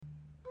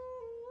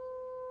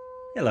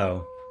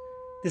Hello,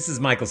 this is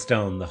Michael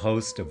Stone, the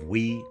host of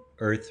We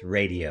Earth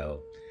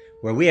Radio,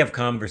 where we have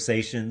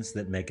conversations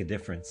that make a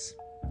difference.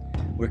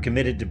 We're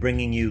committed to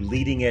bringing you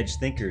leading edge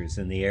thinkers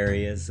in the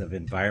areas of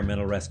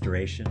environmental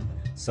restoration,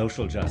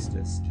 social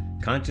justice,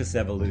 conscious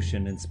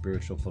evolution, and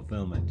spiritual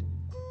fulfillment.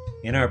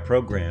 In our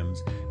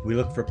programs, we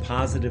look for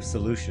positive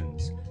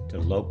solutions to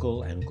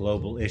local and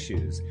global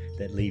issues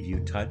that leave you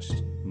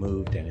touched,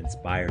 moved, and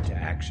inspired to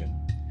action.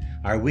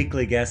 Our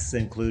weekly guests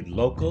include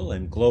local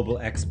and global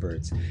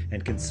experts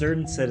and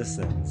concerned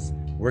citizens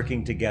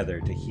working together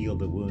to heal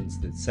the wounds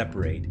that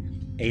separate,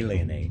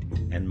 alienate,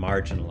 and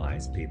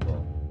marginalize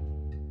people.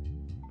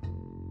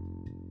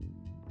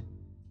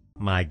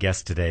 My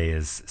guest today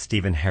is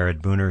Stephen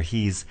Herod-Booner.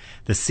 He's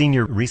the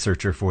senior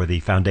researcher for the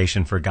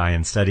Foundation for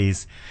Gaian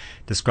Studies,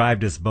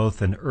 described as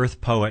both an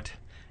earth poet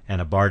and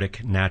a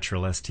bardic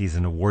naturalist. He's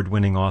an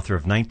award-winning author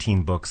of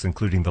 19 books,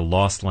 including The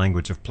Lost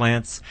Language of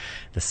Plants,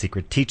 The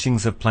Secret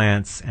Teachings of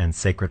Plants, and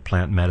Sacred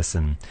Plant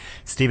Medicine.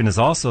 Stephen is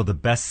also the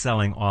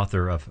best-selling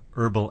author of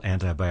Herbal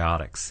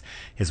Antibiotics.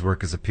 His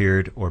work has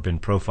appeared or been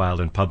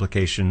profiled in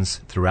publications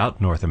throughout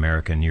North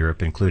America and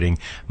Europe, including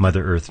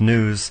Mother Earth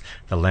News,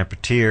 The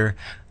Lampeter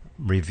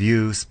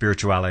Review,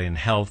 Spirituality and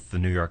Health, The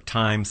New York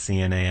Times,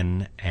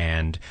 CNN,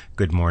 and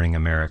Good Morning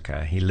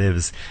America. He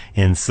lives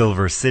in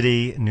Silver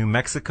City, New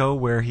Mexico,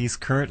 where he's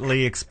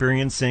currently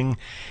experiencing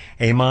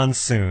a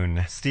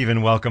monsoon.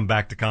 Stephen, welcome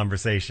back to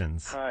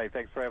Conversations. Hi,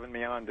 thanks for having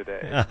me on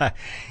today.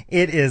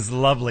 It is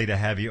lovely to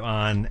have you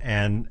on.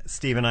 And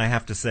Stephen, I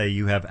have to say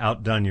you have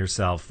outdone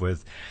yourself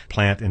with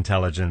plant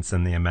intelligence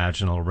in the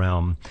imaginal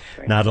realm.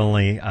 Not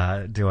only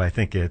do I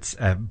think it's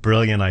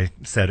brilliant, I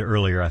said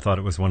earlier I thought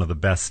it was one of the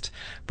best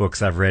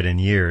books I've read in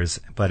years,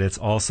 but it's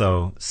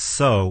also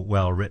so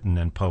well written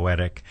and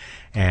poetic,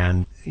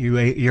 and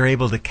you're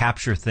able to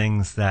capture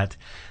things that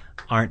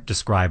aren't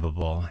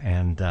describable,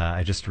 and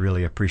I just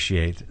really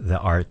appreciate the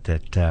art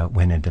that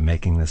went into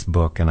making this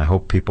book, and I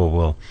hope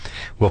people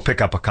will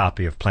pick up a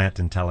copy of Plant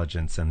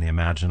Intelligence in the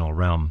Imaginal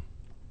Realm.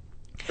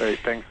 Great,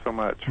 thanks so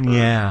much.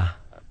 Yeah.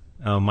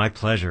 Oh, my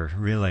pleasure,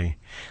 really.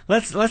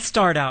 Let's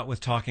start out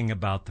with talking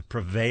about the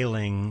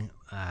prevailing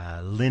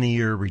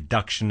linear,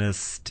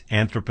 reductionist,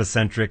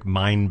 anthropocentric,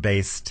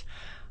 mind-based,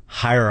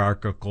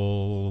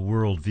 hierarchical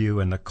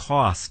worldview and the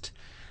cost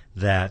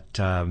that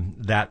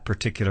that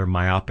particular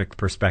myopic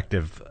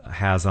perspective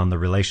has on the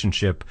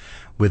relationship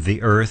with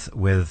the earth,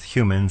 with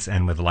humans,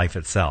 and with life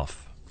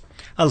itself.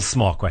 A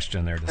small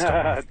question there to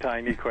start with.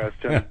 Tiny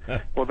question.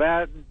 Well,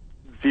 that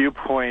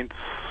viewpoint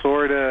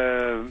sort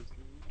of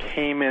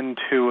came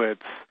into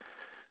its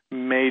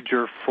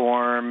major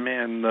form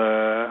in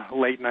the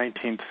late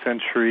 19th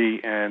century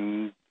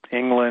in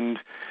England.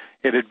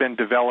 It had been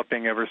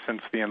developing ever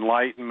since the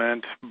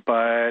Enlightenment,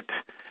 but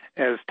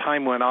as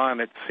time went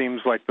on, it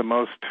seems like the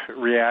most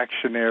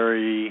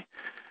reactionary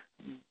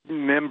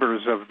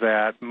members of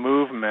that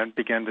movement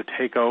began to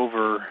take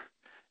over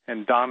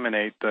and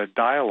dominate the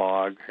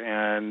dialogue.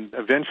 And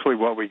eventually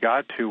what we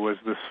got to was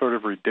this sort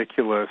of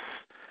ridiculous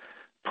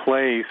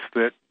place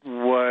that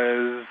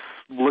was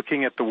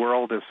looking at the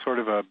world as sort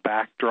of a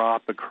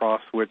backdrop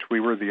across which we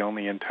were the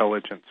only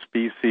intelligent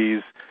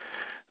species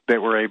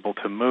that were able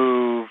to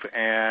move,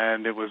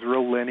 and it was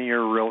real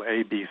linear, real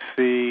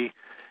ABC,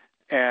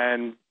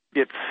 and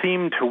it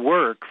seemed to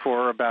work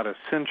for about a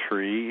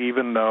century,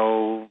 even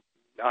though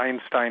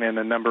Einstein and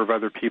a number of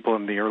other people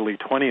in the early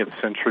 20th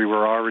century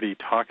were already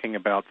talking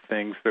about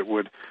things that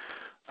would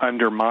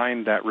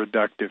undermine that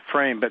reductive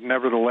frame. But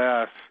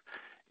nevertheless,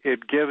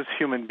 it gives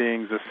human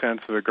beings a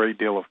sense of a great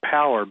deal of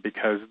power,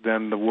 because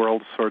then the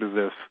world's sort of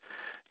this,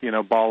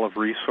 ball of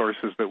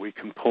resources that we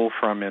can pull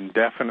from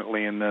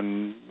indefinitely and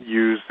then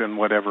use in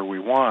whatever we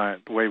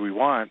want, the way we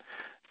want.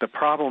 The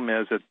problem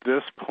is, at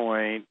this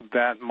point,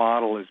 that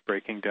model is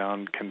breaking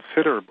down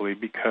considerably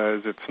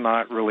because it's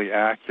not really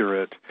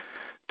accurate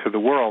to the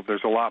world.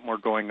 There's a lot more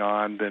going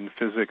on than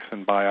physics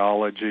and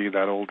biology,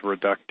 that old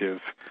reductive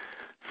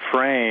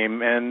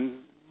frame. And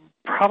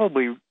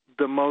probably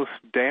the most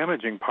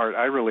damaging part,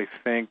 I really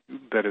think,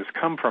 that has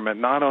come from it,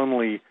 not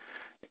only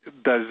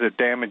does it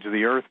damage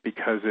the earth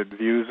because it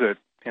views it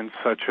in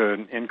such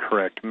an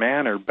incorrect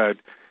manner, but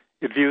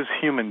it views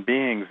human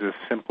beings as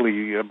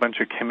simply a bunch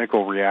of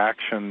chemical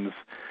reactions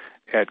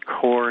at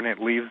core, and it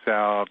leaves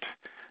out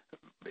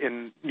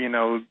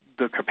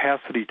the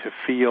capacity to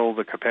feel,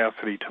 the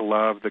capacity to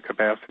love, the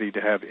capacity to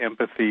have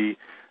empathy,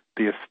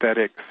 the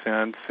aesthetic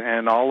sense,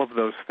 and all of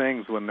those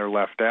things, when they're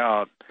left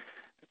out,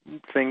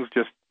 things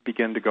just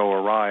begin to go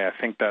awry. I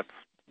think that's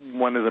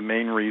one of the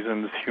main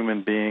reasons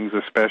human beings,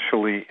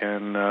 especially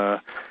in the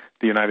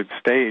United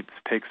States,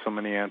 take so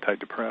many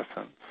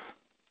antidepressants.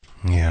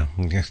 Yeah,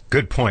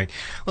 good point.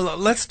 Well,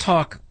 let's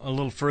talk a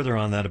little further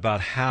on that about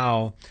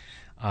how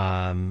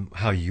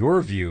how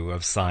your view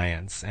of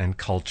science and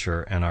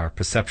culture and our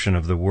perception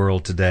of the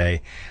world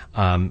today,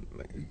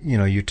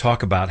 you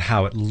talk about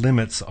how it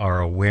limits our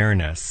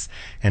awareness,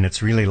 and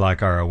it's really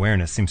like our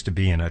awareness seems to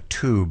be in a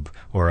tube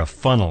or a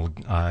funnel,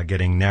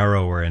 getting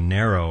narrower and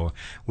narrower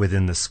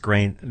within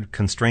the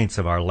constraints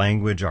of our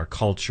language, our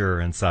culture,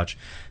 and such.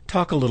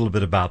 Talk a little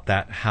bit about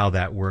that, how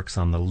that works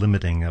on the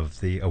limiting of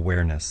the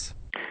awareness.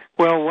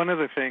 Well, one of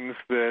the things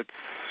that's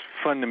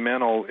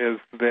fundamental is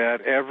that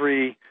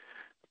every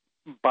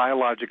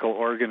biological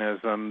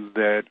organism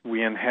that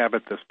we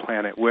inhabit this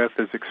planet with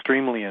is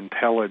extremely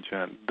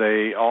intelligent.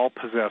 They all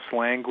possess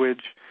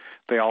language,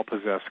 they all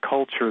possess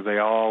culture, they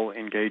all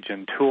engage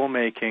in tool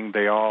making,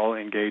 they all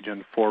engage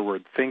in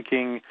forward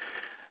thinking.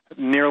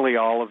 Nearly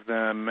all of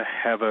them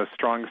have a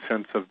strong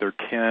sense of their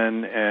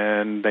kin,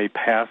 and they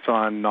pass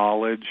on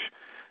knowledge.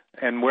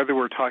 And whether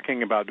we're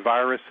talking about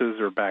viruses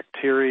or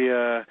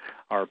bacteria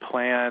or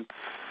plants,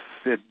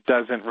 it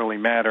doesn't really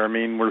matter. I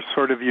mean, we're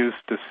sort of used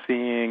to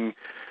seeing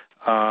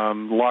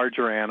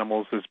larger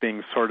animals as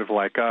being sort of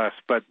like us.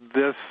 But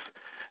this,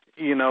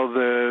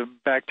 the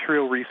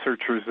bacterial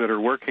researchers that are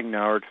working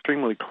now are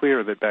extremely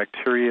clear that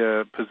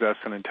bacteria possess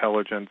an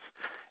intelligence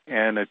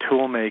and a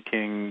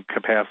tool-making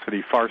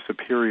capacity far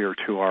superior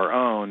to our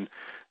own,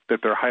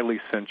 that they're highly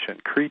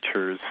sentient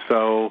creatures.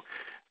 So,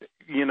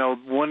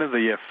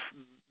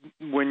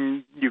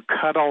 when you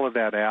cut all of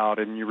that out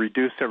and you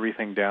reduce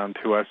everything down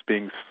to us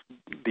being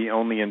the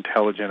only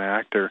intelligent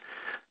actor,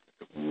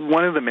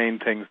 one of the main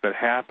things that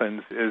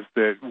happens is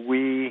that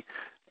we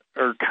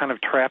are kind of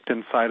trapped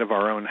inside of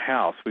our own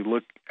house. We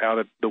look out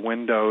at the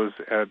windows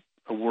at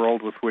a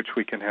world with which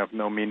we can have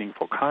no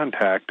meaningful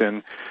contact,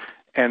 and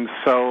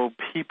so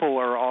people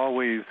are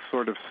always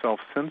sort of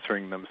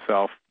self-censoring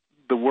themselves.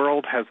 The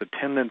world has a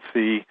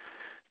tendency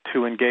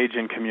to engage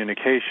in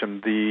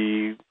communication.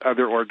 The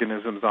other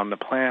organisms on the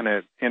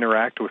planet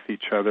interact with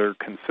each other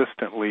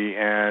consistently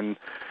and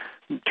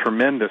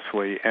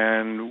tremendously,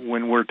 and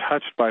when we're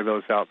touched by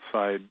those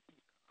outside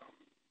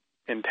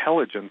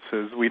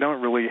intelligences, we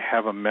don't really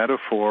have a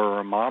metaphor or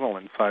a model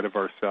inside of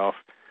ourselves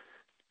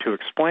to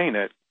explain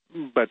it.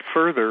 But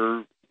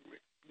further,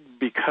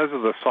 because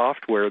of the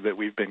software that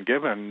we've been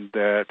given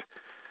that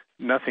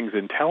nothing's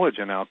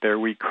intelligent out there,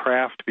 we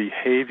craft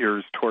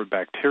behaviors toward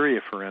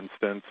bacteria, for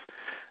instance,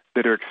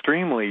 that are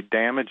extremely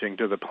damaging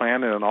to the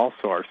planet and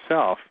also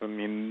ourselves. I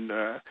mean,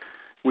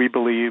 we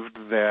believed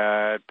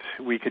that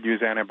we could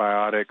use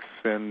antibiotics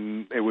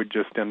and it would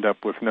just end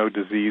up with no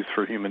disease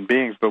for human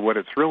beings. But what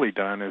it's really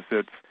done is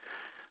it's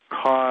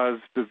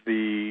caused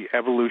the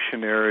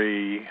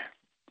evolutionary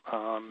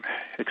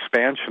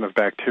expansion of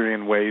bacteria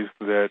in ways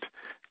that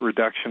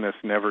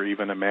reductionists never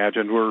even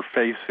imagined. We're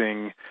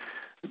facing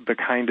the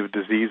kind of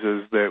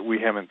diseases that we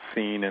haven't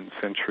seen in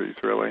centuries,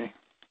 really.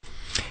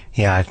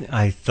 Yeah,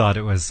 I thought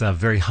it was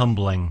very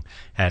humbling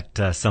at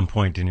some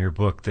point in your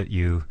book that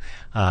you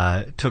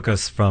took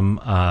us from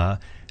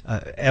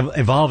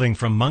evolving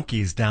from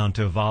monkeys down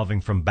to evolving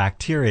from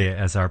bacteria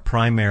as our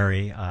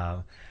primary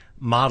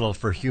model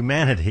for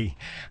humanity.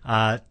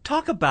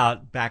 Talk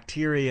about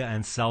bacteria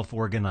and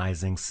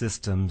self-organizing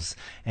systems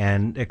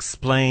and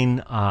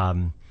explain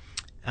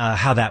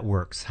how that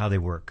works, how they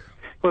work.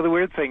 Well, the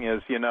weird thing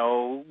is,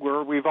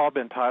 we've all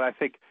been taught, I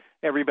think,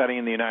 everybody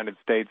in the United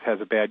States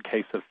has a bad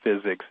case of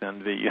physics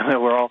envy.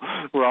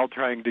 We're all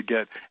trying to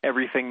get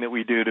everything that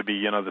we do to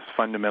be, this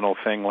fundamental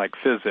thing like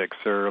physics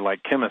or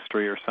like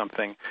chemistry or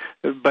something.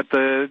 But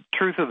the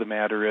truth of the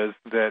matter is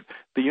that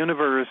the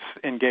universe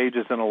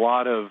engages in a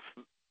lot of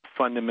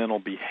fundamental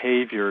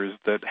behaviors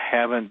that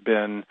haven't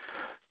been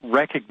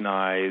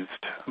recognized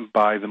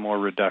by the more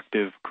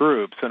reductive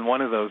groups, and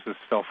one of those is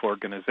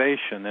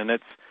self-organization. And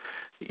it's,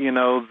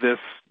 the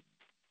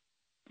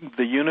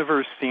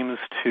universe seems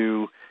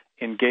to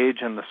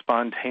engage in the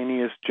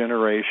spontaneous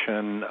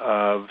generation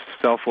of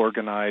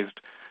self-organized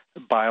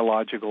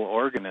biological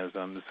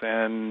organisms,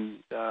 and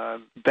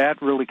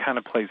that really kind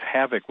of plays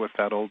havoc with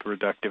that old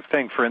reductive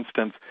thing. For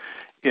instance,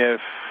 if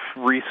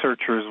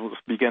researchers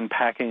begin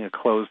packing a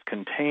closed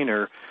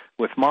container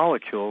with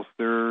molecules,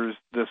 there's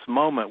this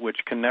moment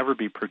which can never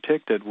be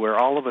predicted where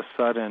all of a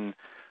sudden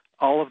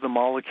all of the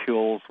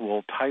molecules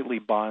will tightly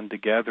bond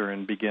together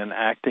and begin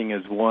acting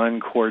as one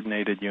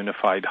coordinated,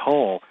 unified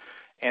whole.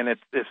 And as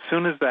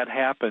soon as that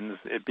happens,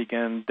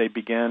 they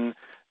begin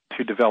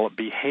to develop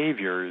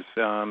behaviors.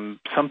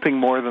 Something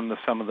more than the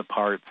sum of the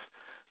parts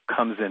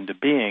comes into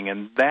being,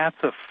 and that's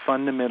a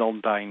fundamental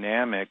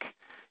dynamic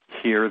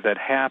here that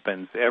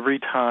happens every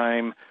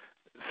time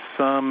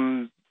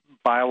some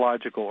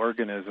biological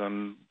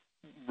organism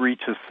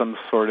reaches some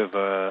sort of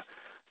a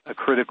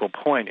critical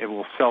point. It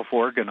will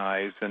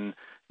self-organize, and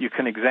you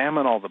can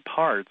examine all the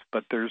parts,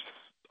 but there's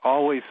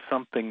always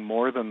something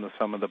more than the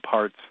sum of the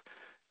parts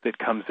that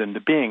comes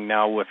into being.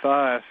 Now, with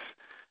us,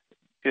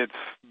 it's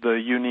the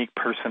unique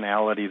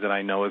personality that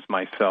I know as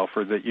myself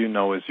or that you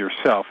know as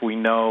yourself. We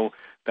know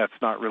that's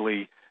not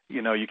really,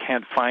 you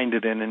can't find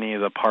it in any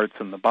of the parts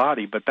in the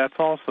body, but that's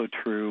also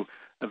true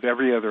of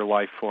every other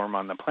life form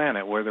on the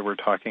planet, whether we're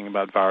talking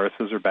about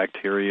viruses or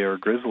bacteria or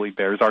grizzly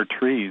bears, or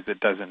trees, it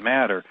doesn't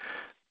matter.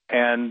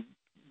 And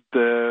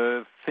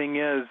the thing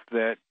is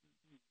that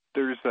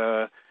there's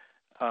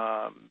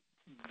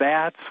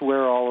that's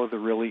where all of the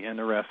really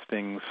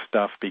interesting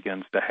stuff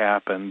begins to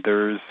happen.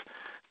 There's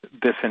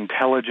this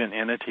intelligent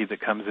entity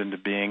that comes into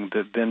being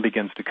that then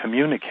begins to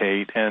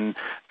communicate and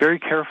very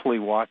carefully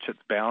watch its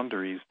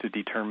boundaries to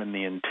determine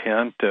the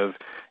intent of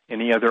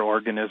any other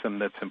organism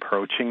that's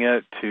approaching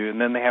it, and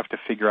then they have to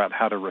figure out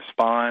how to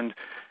respond.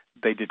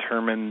 They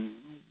determine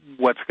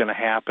what's going to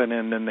happen,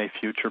 and then they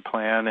future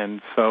plan.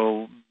 And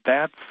so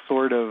that's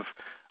sort of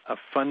a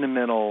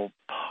fundamental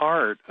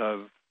part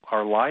of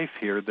our life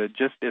here that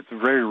it's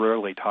very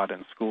rarely taught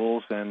in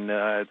schools, and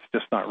it's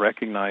just not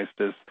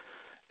recognized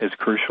as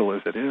crucial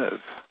as it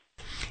is.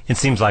 It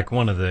seems like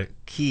one of the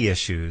key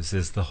issues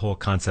is the whole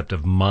concept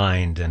of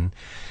mind, and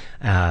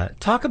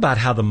talk about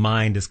how the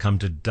mind has come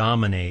to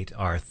dominate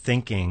our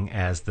thinking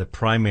as the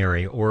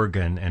primary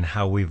organ, and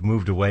how we've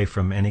moved away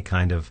from any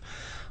kind of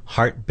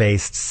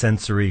heart-based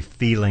sensory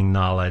feeling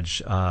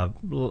knowledge,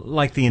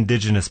 like the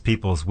indigenous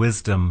people's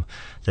wisdom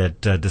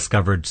that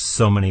discovered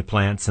so many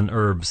plants and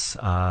herbs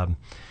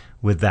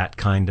with that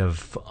kind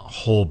of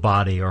whole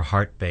body or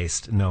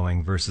heart-based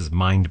knowing versus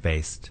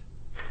mind-based.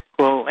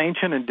 Well,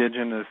 ancient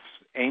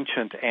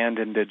and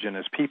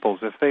indigenous peoples,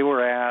 if they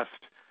were asked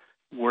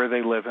where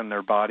they live in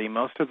their body,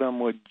 most of them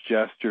would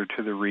gesture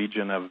to the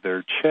region of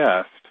their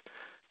chest.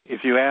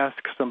 If you ask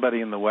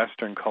somebody in the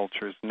Western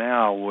cultures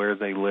now where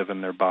they live in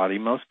their body,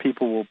 most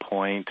people will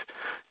point,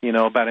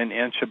 about an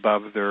inch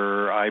above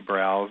their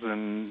eyebrows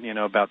and,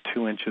 about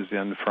 2 inches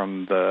in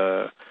from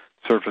the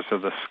surface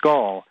of the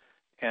skull.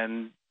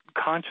 And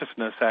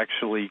consciousness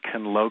actually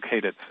can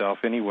locate itself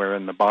anywhere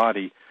in the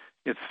body.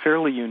 It's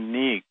fairly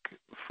unique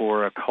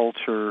for a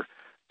culture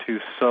to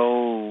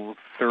so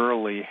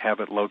thoroughly have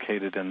it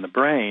located in the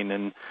brain.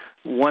 And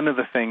one of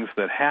the things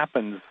that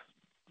happens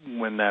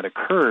when that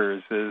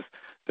occurs is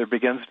there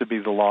begins to be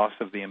the loss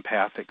of the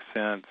empathic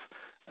sense,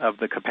 of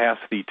the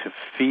capacity to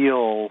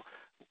feel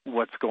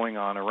what's going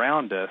on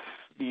around us.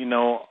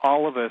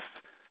 All of us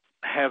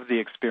have the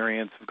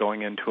experience of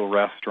going into a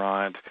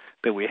restaurant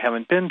that we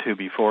haven't been to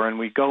before, and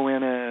we go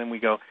in and we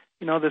go,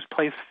 this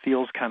place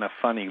feels kind of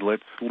funny,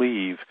 let's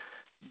leave.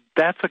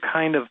 That's a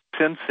kind of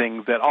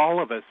sensing that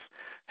all of us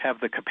have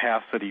the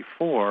capacity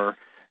for,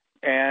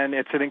 and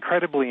it's an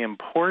incredibly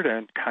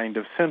important kind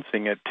of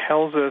sensing. It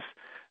tells us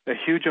a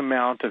huge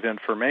amount of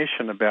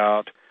information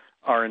about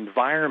our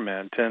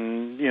environment.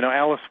 And,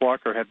 Alice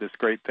Walker had this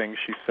great thing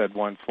she said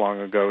once long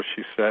ago.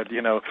 She said,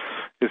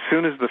 as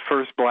soon as the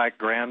first black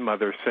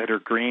grandmother said her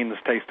greens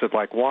tasted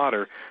like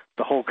water,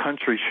 the whole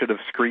country should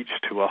have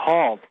screeched to a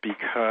halt,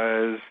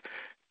 because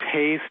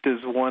taste is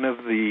one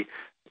of the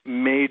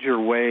major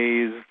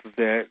ways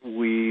that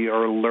we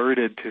are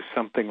alerted to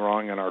something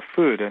wrong in our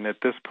food. And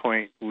at this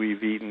point,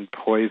 we've eaten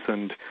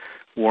poisoned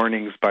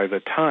warnings by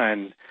the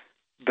ton.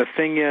 The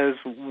thing is,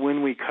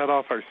 when we cut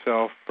off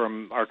ourselves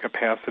from our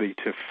capacity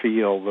to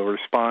feel, the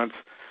response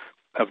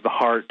of the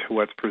heart to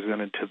what's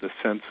presented to the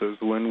senses,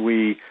 when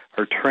we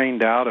are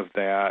trained out of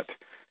that,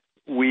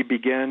 we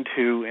begin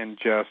to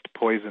ingest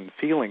poisoned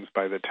feelings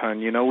by the ton.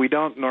 We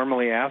don't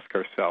normally ask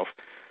ourselves,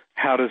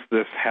 how does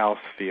this house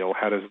feel?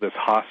 How does this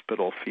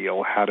hospital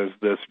feel? How does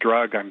this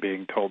drug I'm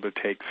being told to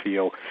take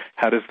feel?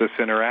 How does this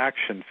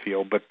interaction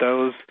feel? But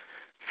those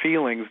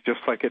feelings, just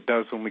like it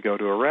does when we go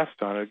to a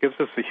restaurant, it gives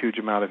us a huge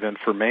amount of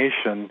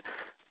information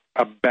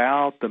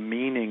about the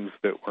meanings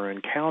that we're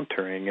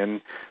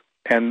encountering.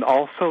 And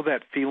also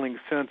that feeling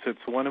sense,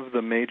 it's one of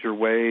the major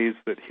ways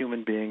that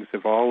human beings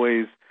have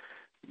always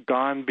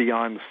gone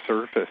beyond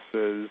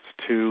surfaces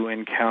to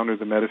encounter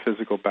the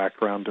metaphysical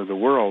background of the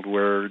world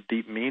where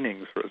deep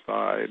meanings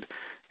reside.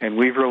 And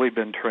we've really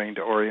been trained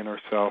to orient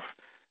ourselves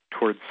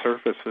towards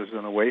surfaces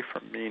and away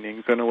from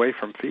meanings and away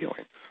from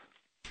feelings.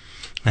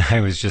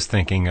 I was just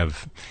thinking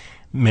of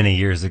many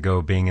years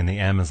ago being in the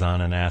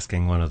Amazon and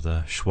asking one of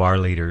the Shuar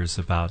leaders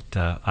about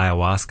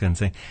ayahuasca and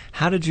saying,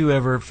 how did you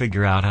ever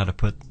figure out how to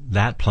put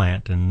that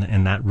plant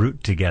and that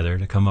root together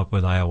to come up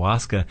with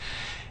ayahuasca?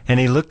 And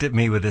he looked at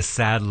me with this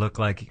sad look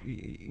like,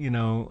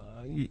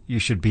 you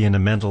should be in a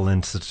mental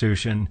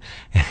institution.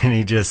 And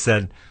he just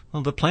said,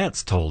 well, the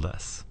plants told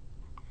us.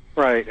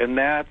 Right, and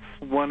that's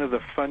one of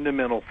the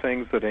fundamental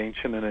things that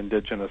ancient and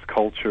indigenous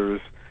cultures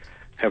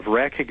have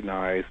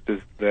recognized, is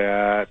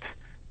that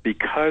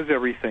because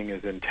everything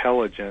is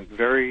intelligent,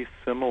 very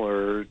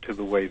similar to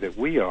the way that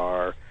we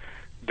are,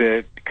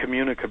 that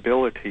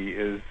communicability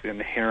is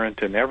inherent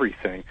in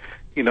everything.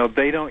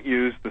 They don't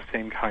use the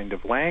same kind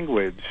of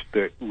language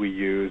that we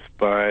use,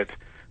 but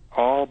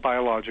all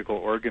biological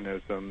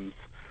organisms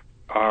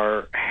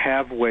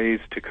have ways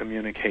to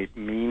communicate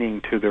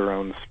meaning to their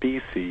own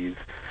species,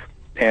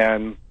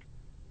 and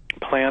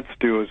plants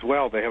do as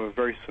well. They have a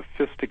very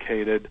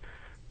sophisticated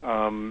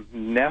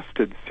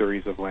nested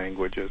series of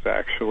languages,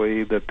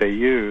 actually, that they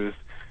use,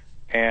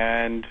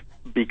 and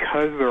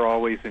because they're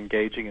always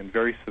engaging in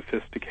very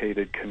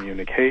sophisticated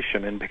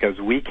communication, and because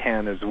we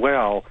can as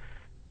well,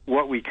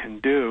 what we can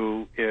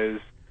do is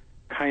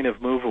kind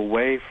of move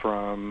away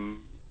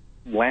from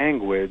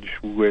language,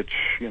 which,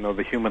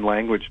 the human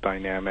language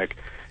dynamic,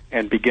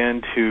 and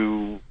begin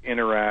to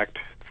interact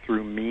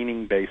through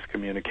meaning-based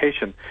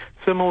communication,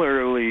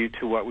 similarly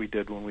to what we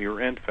did when we were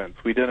infants.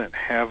 We didn't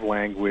have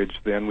language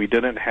then. We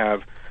didn't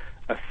have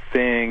a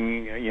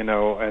thing,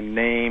 a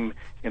name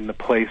in the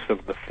place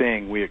of the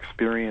thing. We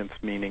experience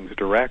meanings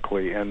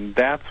directly, and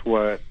that's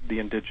what the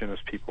indigenous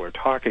people are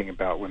talking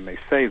about when they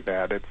say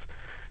that.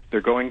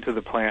 They're going to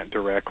the plant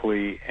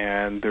directly,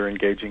 and they're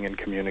engaging in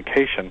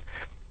communication.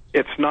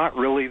 It's not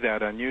really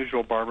that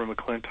unusual. Barbara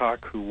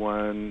McClintock, who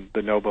won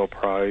the Nobel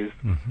Prize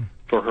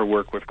for her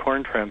work with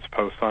corn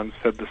transposons,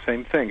 said the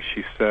same thing.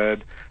 She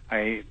said,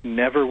 I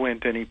never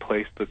went any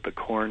place that the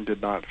corn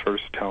did not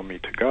first tell me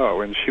to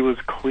go. And she was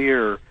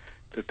clear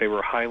that they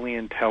were highly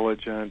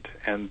intelligent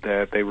and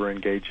that they were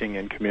engaging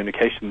in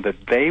communication,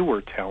 that they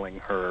were telling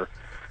her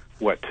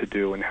what to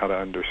do and how to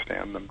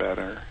understand them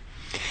better.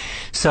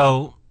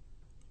 So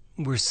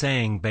we're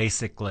saying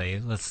basically,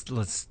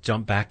 let's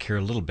jump back here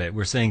a little bit.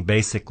 We're saying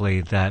basically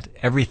that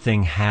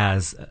everything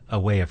has a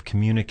way of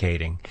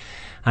communicating.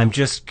 I'm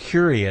just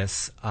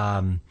curious,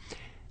 the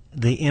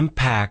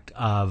impact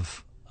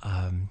of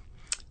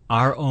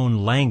our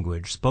own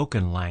language,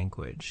 spoken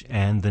language,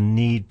 and the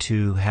need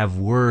to have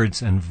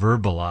words and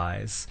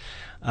verbalize,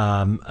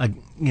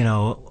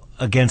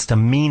 against a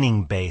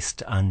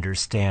meaning-based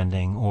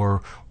understanding,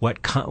 or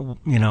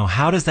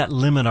how does that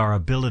limit our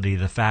ability,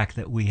 the fact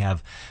that we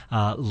have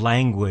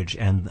language,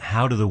 and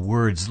how do the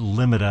words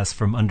limit us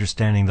from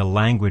understanding the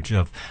language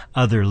of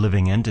other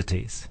living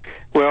entities?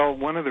 Well,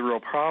 one of the real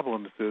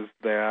problems is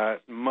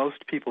that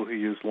most people who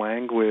use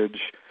language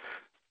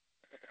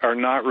are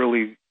not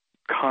really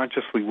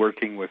consciously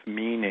working with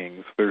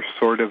meanings. They're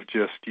sort of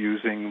just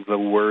using the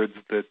words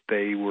that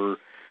they were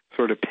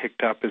sort of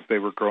picked up as they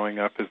were growing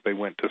up, as they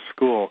went to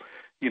school.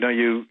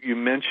 You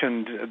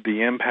mentioned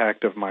the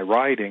impact of my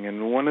writing,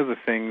 and one of the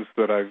things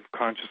that I've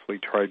consciously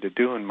tried to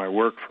do in my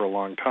work for a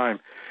long time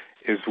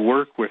is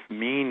work with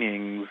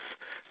meanings.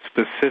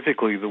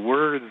 Specifically, the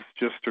words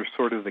just are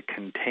sort of the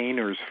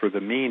containers for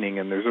the meaning,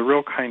 and there's a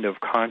real kind of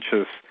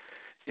conscious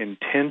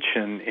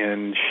intention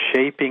in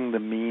shaping the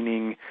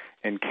meaning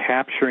and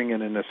capturing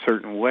it in a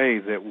certain way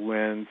that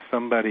when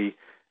somebody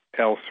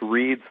else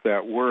reads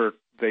that work,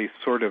 they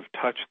sort of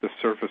touch the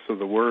surface of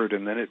the word,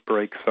 and then it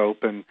breaks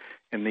open,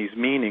 and these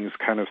meanings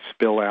kind of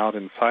spill out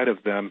inside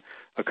of them,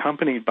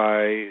 accompanied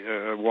by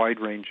a wide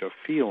range of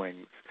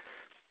feelings.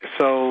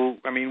 So,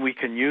 we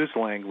can use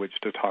language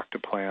to talk to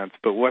plants,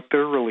 but what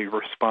they're really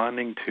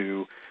responding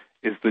to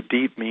is the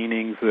deep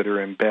meanings that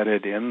are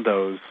embedded in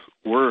those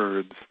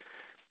words.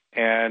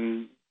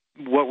 And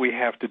what we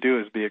have to do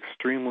is be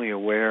extremely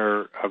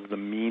aware of the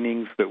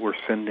meanings that we're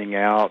sending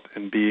out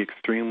and be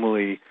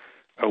extremely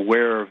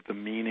aware of the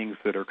meanings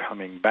that are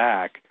coming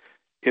back.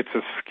 It's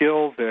a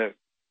skill that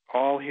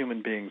all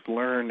human beings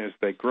learn as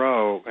they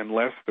grow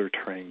unless they're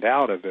trained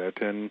out of it.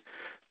 And,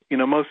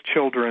 most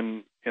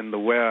children in the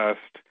West,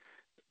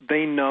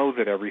 they know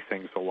that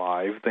everything's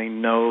alive. They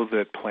know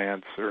that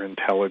plants are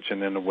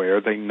intelligent and aware.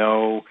 They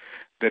know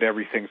that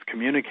everything's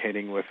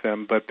communicating with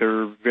them, but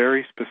they're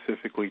very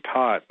specifically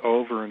taught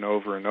over and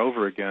over and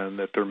over again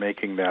that they're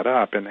making that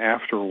up. And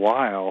after a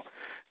while,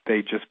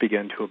 they just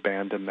begin to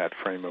abandon that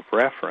frame of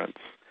reference.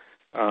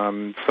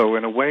 So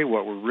in a way,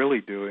 what we're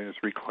really doing is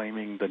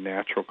reclaiming the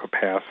natural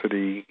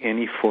capacity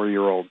any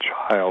 4-year-old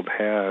child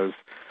has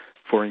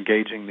for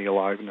engaging the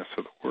aliveness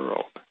of the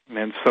world.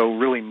 And so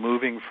really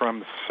moving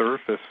from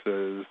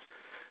surfaces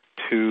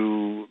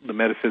to the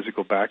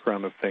metaphysical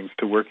background of things,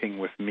 to working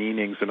with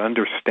meanings and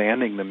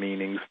understanding the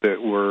meanings that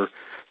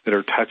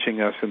are touching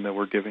us and that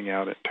we're giving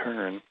out in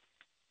turn.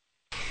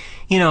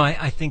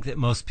 I think that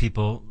most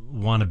people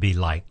want to be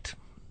liked.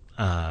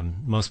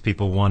 Most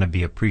people want to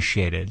be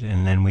appreciated.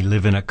 And then we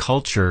live in a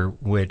culture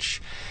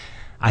which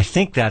I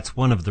think that's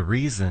one of the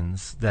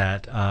reasons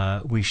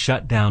that we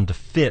shut down to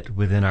fit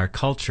within our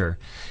culture.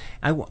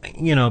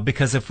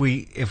 Because if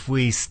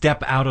we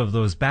step out of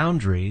those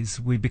boundaries,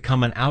 we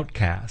become an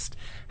outcast.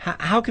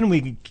 How can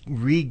we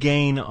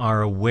regain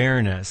our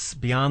awareness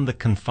beyond the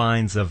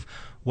confines of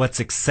what's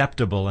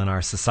acceptable in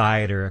our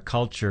society or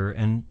culture,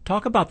 and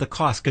talk about the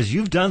cost? Because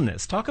you've done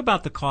this. Talk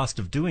about the cost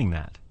of doing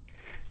that.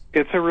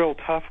 It's a real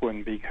tough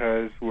one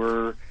because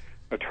we're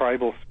a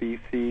tribal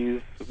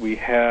species. We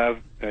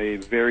have a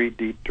very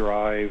deep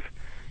drive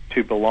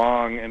to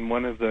belong, and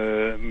one of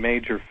the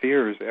major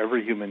fears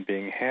every human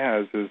being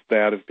has is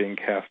that of being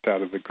cast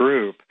out of the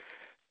group.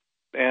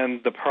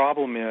 And the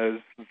problem is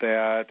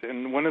that,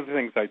 and one of the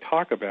things I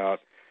talk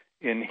about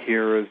in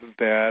here is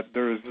that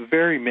there's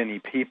very many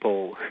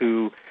people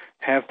who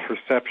have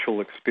perceptual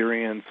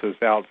experiences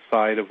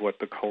outside of what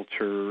the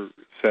culture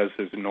says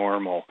is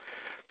normal.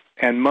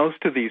 And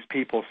most of these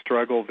people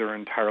struggle their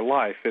entire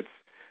life. It's,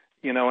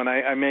 and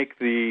I make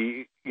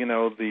the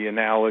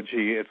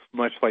analogy, it's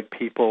much like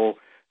people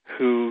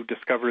who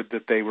discovered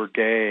that they were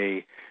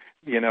gay,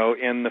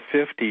 in the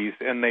 50s,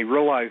 and they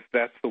realized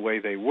that's the way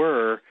they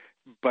were,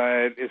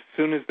 but as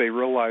soon as they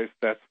realized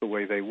that's the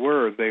way they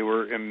were, they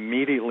were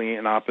immediately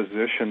in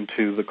opposition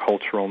to the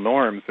cultural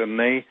norms, and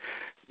they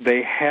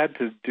had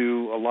to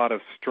do a lot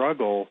of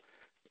struggle.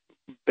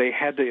 They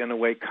had to, in a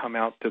way, come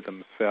out to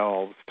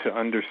themselves to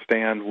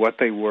understand what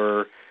they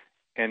were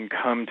and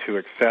come to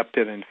accept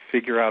it and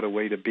figure out a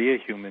way to be a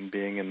human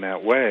being in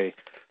that way.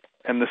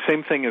 And the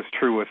same thing is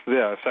true with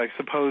this. I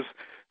suppose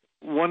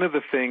one of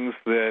the things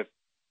that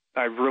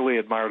I've really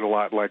admired a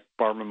lot, like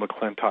Barbara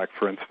McClintock,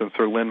 for instance,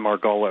 or Lynn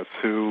Margulis,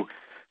 who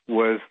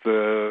was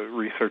the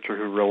researcher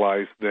who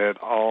realized that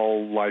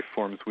all life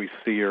forms we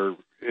see are,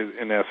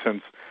 in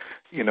essence,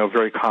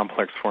 very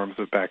complex forms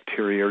of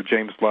bacteria, or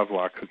James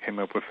Lovelock, who came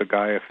up with the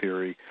Gaia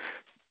theory.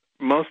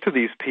 Most of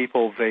these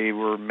people, they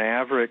were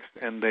mavericks,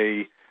 and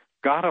they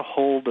got a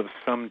hold of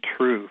some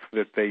truth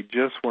that they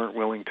just weren't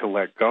willing to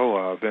let go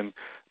of. And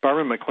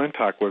Barbara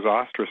McClintock was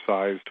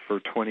ostracized for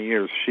 20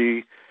 years.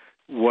 She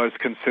was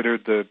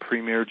considered the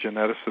premier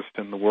geneticist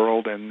in the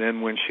world, and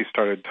then when she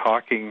started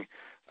talking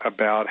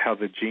about how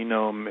the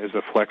genome is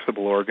a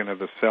flexible organ of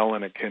the cell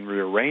and it can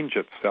rearrange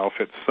itself,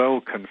 it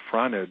so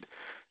confronted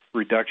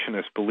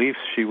reductionist beliefs,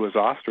 she was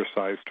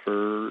ostracized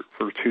for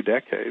 2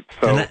 decades.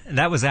 So and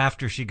that was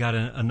after she got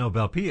a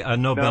Nobel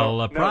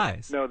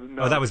Prize. No.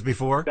 Oh, that was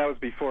before? That was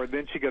before.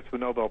 Then she gets the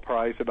Nobel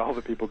Prize, and all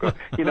the people go,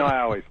 I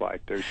always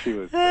liked her. She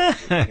was,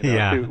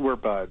 we're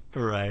buds.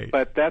 Right.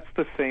 But that's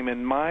the same.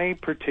 And my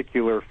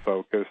particular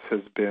focus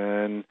has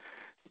been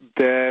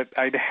that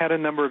I'd had a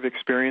number of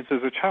experiences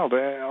as a child.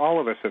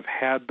 All of us have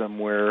had them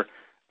where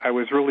I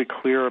was really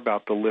clear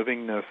about the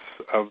livingness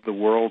of the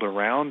world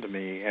around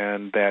me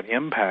and that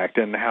impact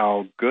and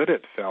how good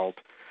it felt.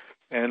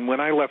 And when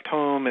I left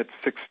home at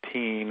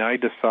 16, I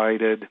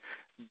decided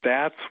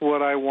that's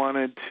what I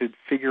wanted to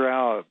figure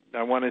out.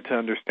 I wanted to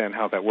understand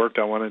how that worked.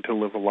 I wanted to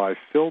live a life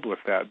filled with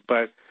that.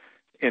 But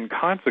in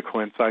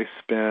consequence, I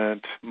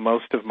spent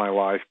most of my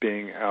life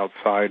being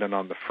outside and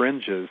on the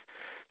fringes,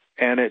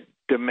 and it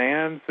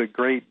demands a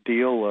great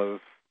deal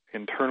of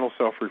internal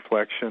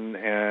self-reflection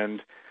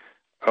and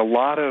a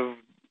lot of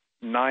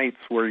nights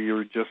where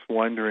you're just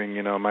wondering,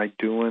 am I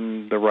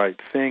doing the right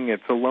thing?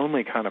 It's a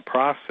lonely kind of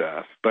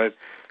process. But,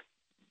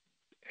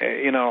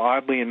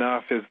 oddly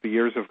enough, as the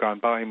years have gone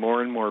by,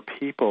 more and more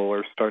people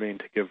are starting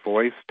to give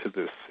voice to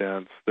this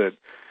sense that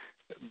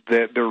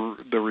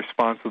the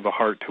response of the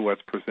heart to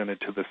what's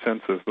presented to the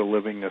senses, the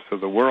livingness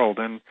of the world.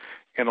 And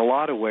in a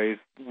lot of ways,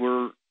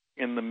 we're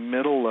in the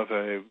middle of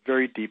a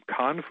very deep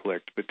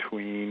conflict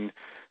between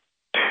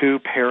two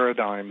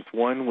paradigms,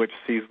 one which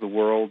sees the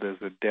world as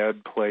a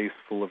dead place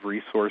full of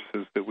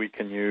resources that we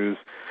can use,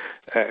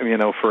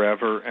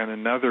 forever, and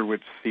another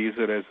which sees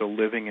it as a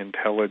living,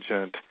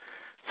 intelligent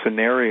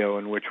scenario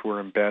in which we're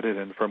embedded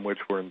and from which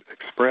we're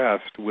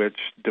expressed, which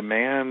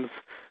demands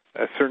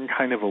a certain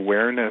kind of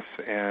awareness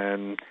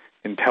and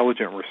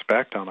intelligent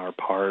respect on our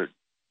part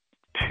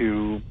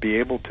to be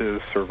able to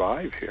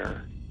survive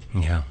here.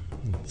 Yeah,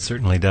 it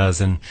certainly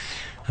does. And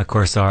of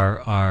course,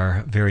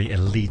 our very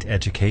elite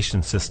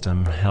education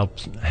system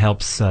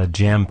helps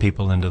jam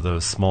people into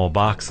those small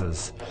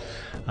boxes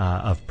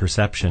of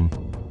perception.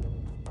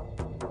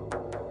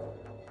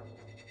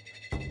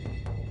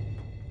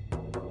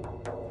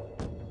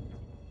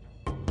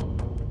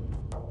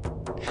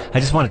 I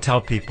just want to tell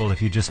people,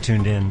 if you just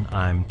tuned in,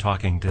 I'm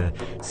talking to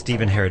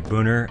Stephen Herod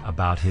Booner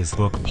about his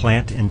book,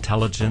 Plant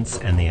Intelligence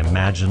and the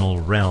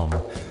Imaginal Realm.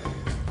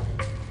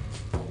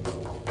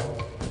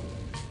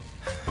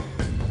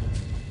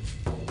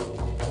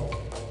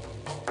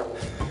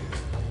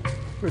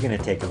 We're going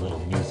to take a little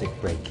music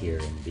break here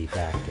and be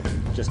back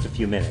in just a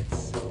few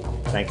minutes.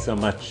 Thanks so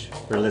much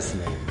for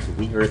listening to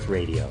We Earth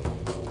Radio.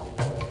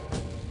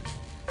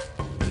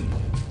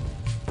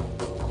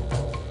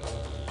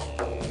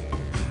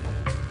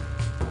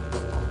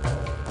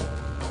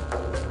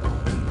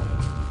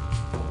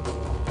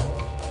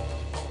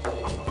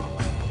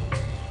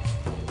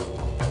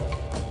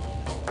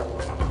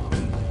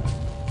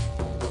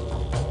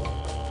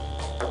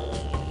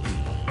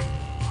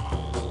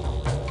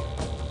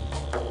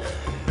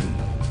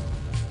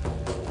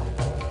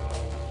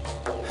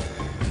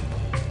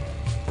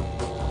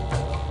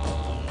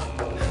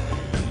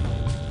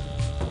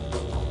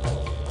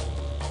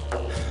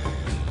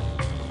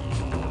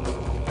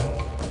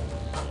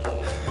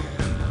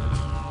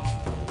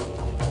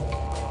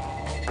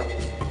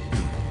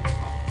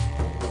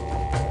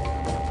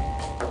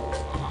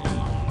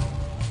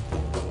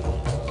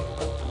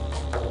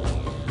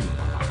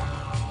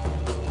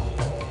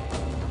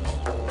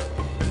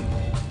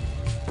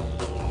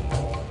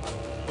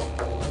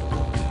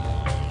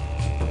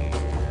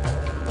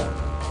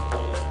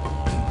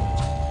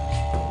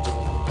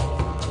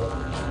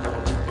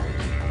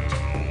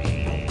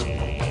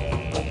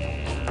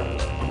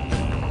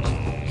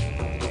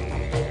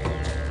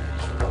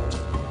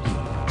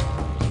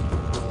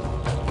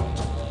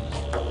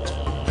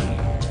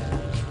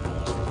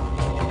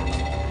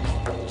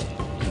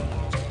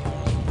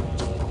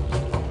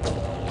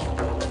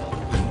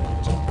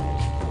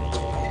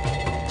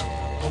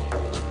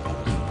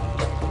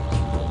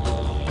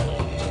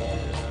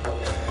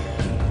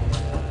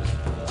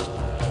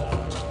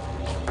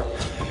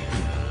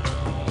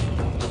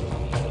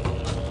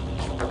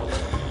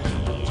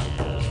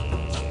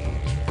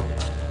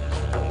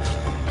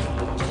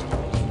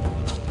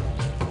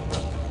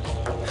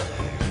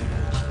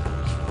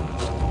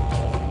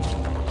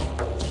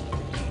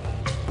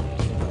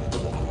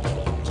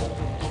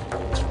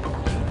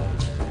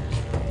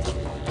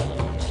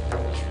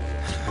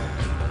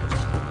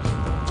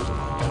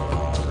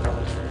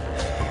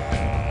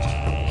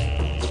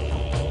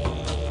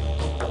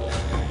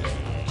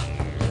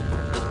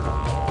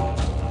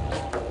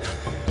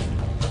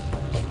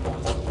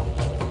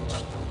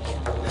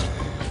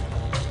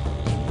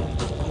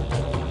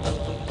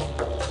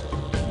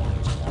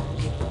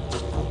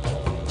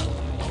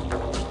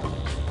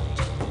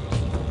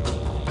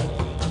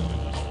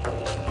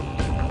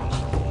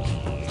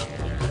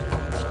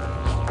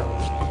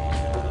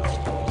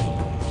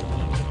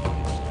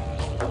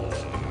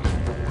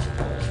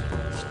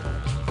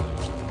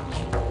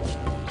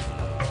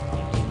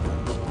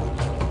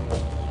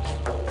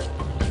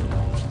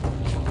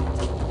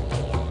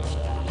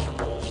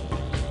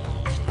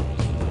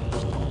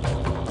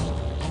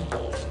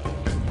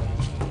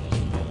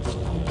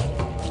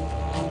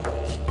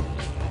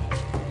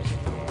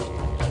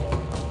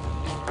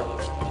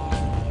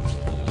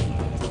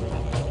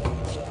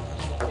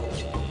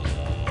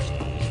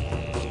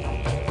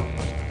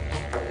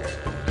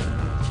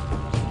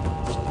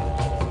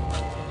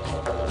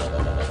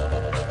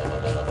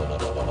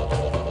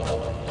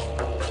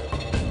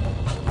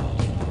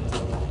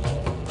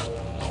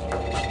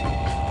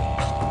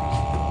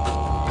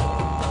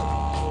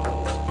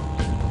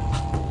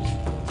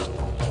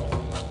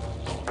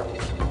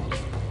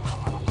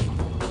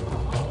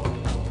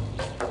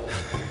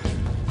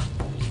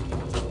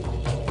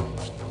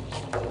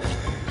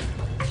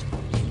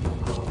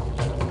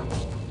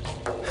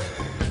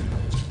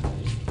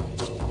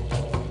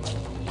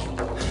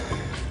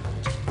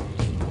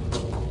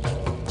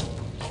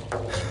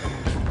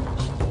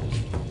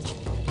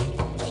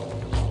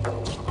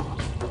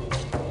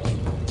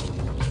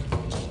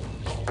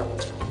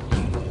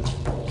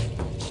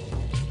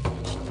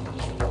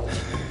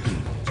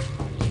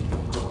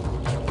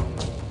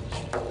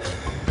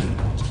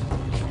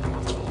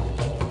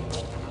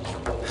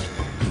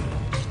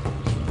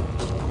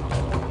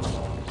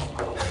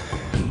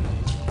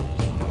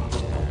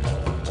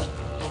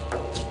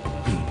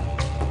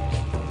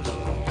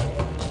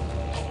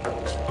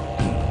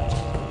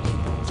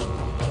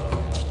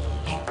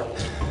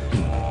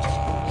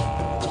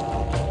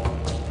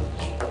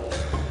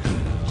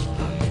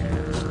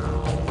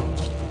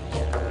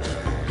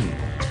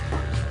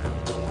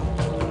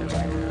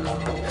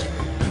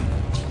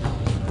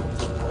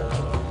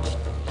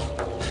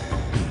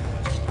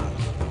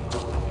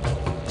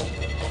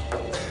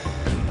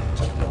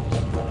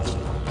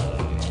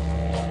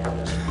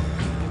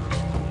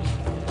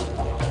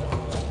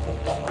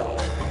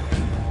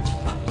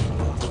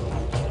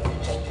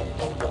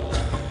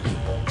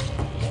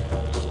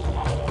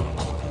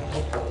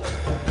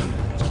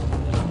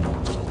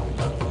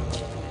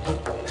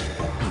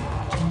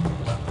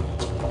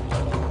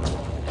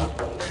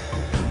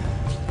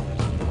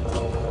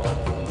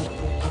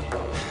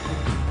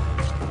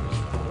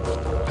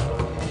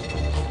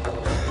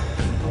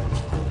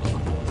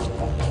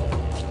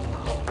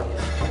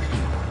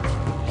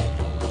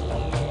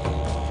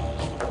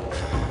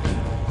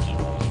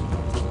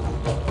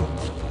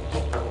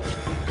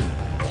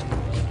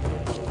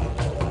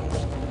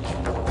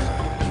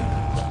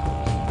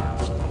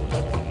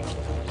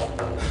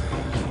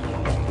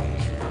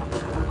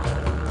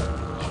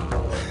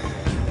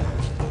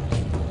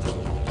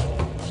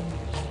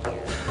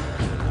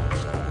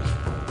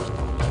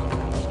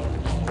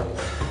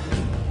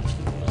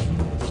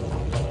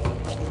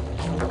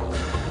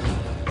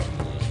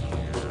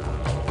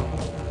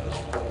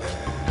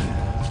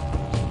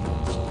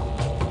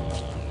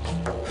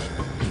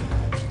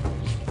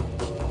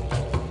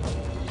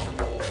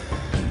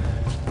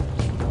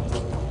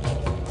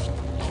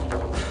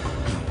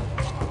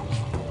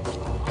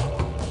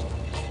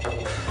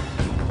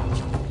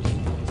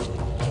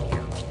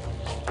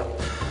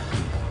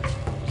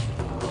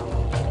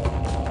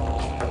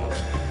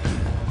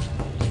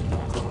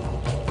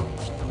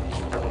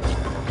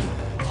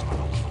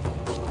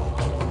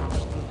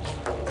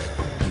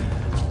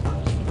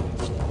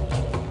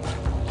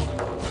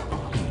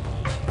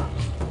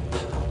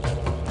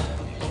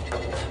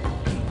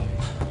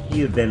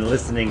 You've been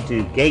listening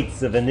to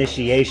Gates of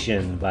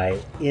Initiation by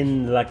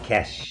In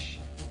Lakesh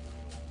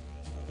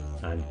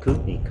on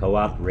Kootenai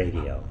Co-op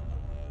Radio.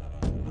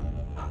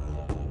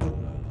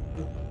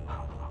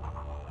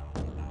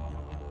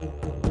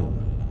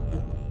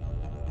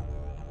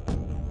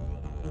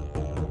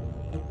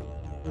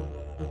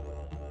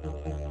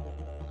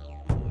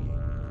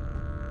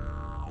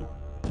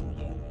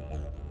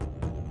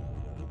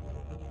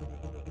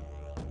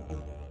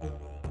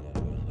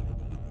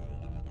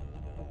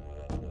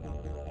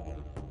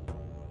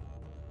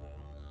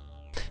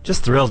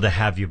 Just thrilled to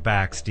have you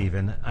back,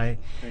 Stephen. Thank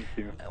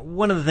you.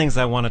 One of the things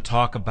I want to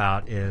talk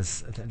about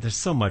is there's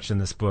so much in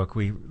this book.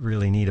 We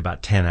really need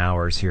about 10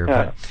 hours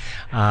here,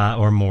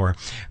 or more.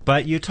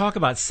 But you talk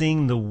about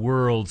seeing the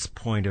world's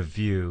point of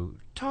view.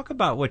 Talk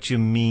about what you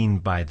mean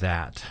by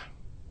that.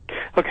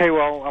 Okay,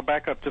 well, I'll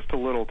back up just a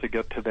little to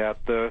get to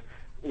that.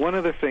 One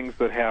of the things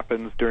that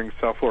happens during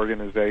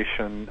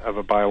self-organization of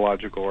a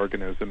biological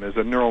organism is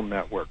a neural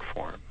network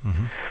form.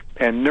 Mm-hmm.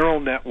 And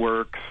neural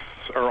networks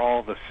are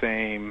all the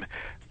same.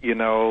 You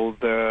know,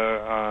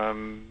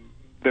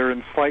 they're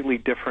in slightly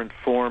different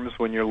forms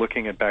when you're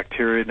looking at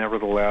bacteria.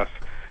 Nevertheless,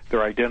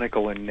 they're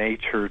identical in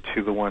nature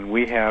to the one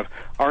we have.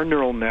 Our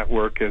neural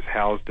network is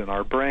housed in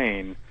our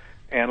brain,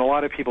 and a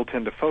lot of people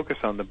tend to focus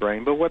on the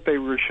brain, but what they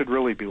should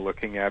really be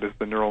looking at is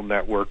the neural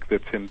network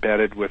that's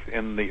embedded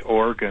within the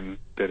organ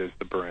that is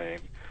the brain.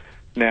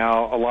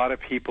 Now, a lot of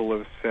people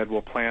have said,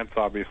 well, plants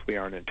obviously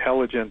aren't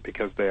intelligent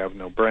because they have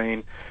no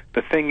brain.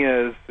 The thing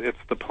is, it's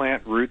the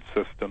plant root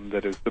system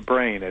that is the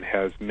brain. It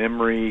has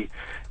memory,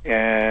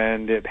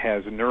 and it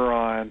has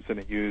neurons, and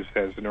it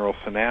has neural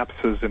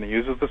synapses, and it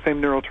uses the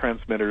same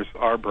neurotransmitters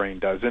our brain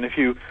does. And if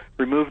you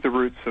remove the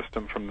root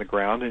system from the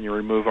ground and you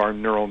remove our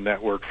neural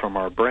network from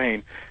our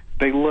brain,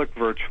 they look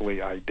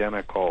virtually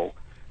identical.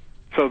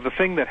 So the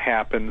thing that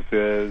happens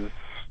is,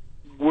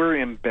 we're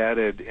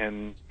embedded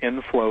in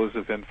inflows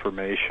of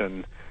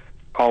information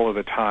all of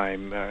the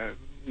time.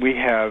 We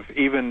have,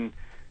 even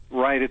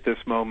right at this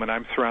moment,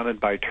 I'm surrounded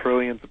by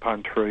trillions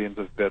upon trillions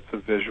of bits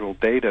of visual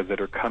data that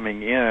are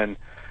coming in,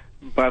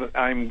 but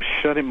I'm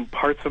shutting,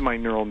 parts of my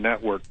neural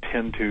network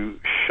tend to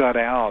shut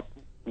out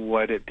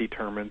what it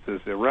determines is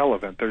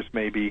irrelevant. There's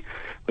maybe,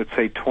 let's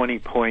say, 20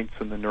 points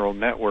in the neural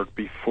network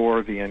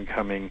before the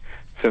incoming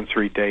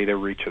sensory data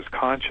reaches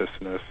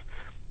consciousness.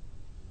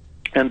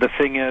 And the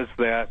thing is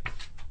that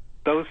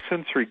those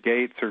sensory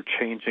gates are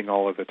changing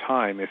all of the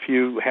time. If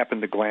you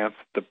happen to glance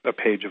at a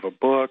page of a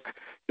book,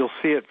 you'll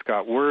see it's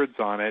got words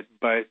on it,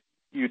 but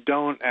you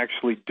don't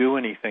actually do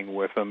anything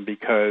with them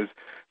because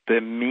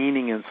the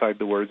meaning inside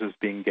the words is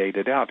being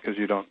gated out because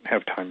you don't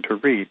have time to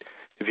read.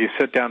 If you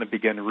sit down and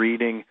begin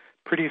reading,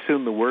 pretty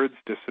soon the words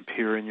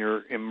disappear and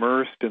you're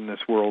immersed in this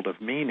world of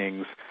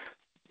meanings.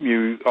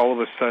 You all of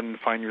a sudden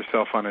find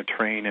yourself on a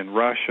train in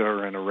Russia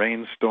or in a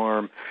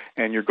rainstorm,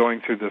 and you're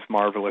going through this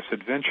marvelous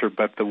adventure,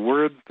 but the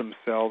words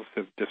themselves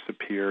have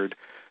disappeared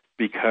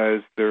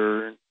because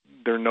they're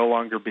no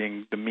longer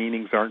the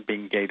meanings aren't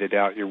being gated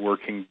out. You're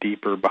working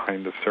deeper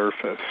behind the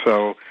surface.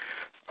 So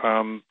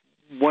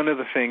one of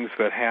the things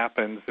that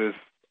happens is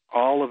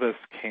all of us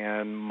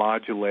can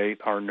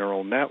modulate our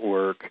neural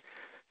network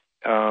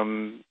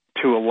to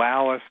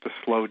allow us to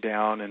slow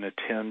down and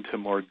attend to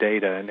more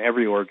data, and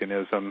every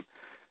organism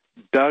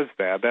does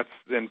that.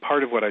 And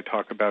part of what I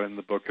talk about in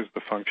the book is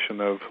the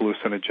function of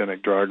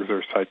hallucinogenic drugs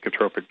or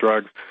psychotropic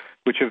drugs,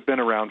 which have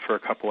been around for a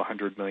couple of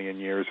 100 million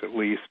years at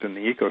least in the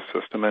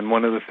ecosystem. And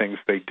one of the things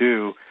they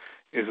do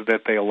is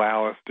that they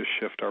allow us to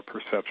shift our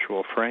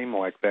perceptual frame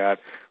like that.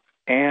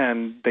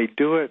 And they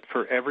do it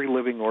for every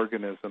living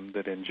organism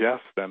that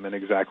ingests them in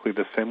exactly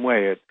the same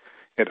way.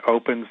 It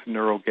opens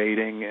neural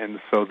gating, and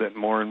so that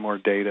more and more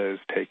data is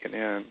taken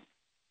in.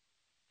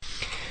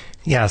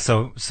 Yeah,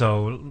 so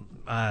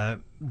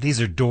these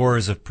are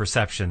doors of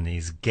perception,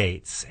 these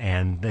gates,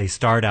 and they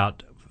start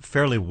out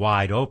fairly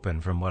wide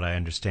open from what I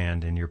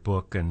understand in your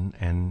book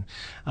and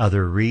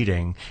other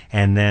reading.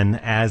 And then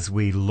as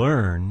we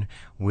learn,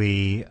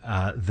 we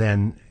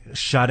then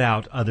shut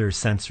out other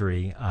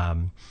sensory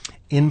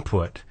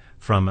input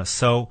from us.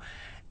 So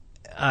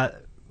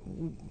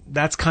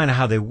that's kind of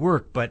how they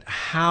work, but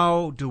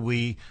how do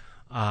we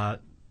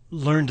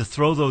learn to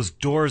throw those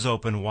doors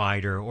open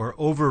wider or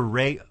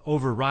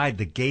override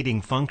the gating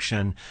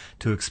function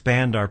to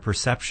expand our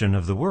perception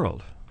of the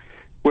world?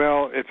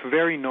 Well, it's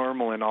very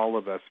normal in all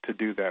of us to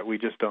do that. We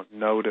just don't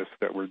notice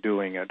that we're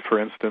doing it. For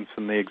instance,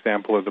 in the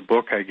example of the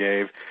book I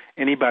gave,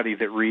 anybody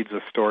that reads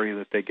a story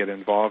that they get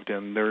involved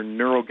in, their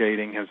neural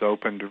gating has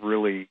opened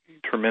really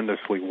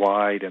tremendously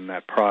wide in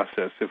that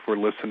process. If we're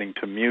listening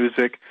to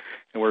music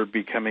and we're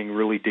becoming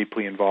really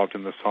deeply involved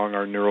in the song,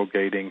 our neural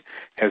gating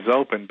has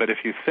opened. But if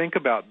you think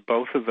about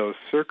both of those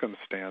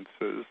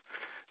circumstances,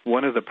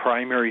 one of the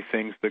primary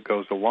things that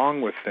goes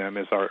along with them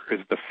is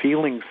the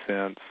feeling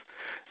sense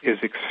is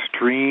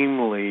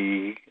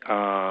extremely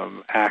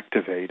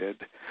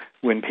activated.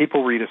 When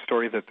people read a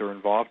story that they're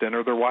involved in,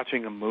 or they're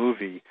watching a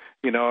movie,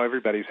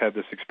 everybody's had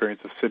this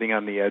experience of sitting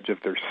on the edge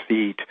of their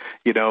seat,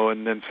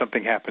 and then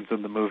something happens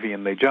in the movie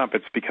and they jump.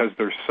 It's because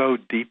they're so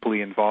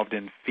deeply involved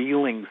in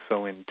feeling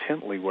so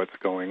intently what's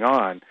going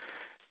on.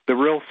 The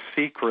real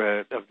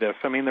secret of this,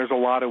 there's a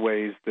lot of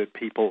ways that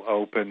people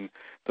open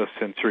the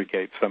sensory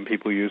gates. Some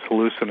people use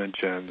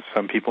hallucinogens.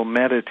 Some people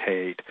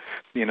meditate.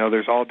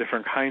 There's all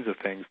different kinds of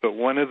things. But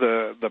one of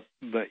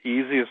the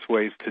easiest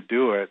ways to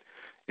do it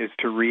is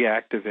to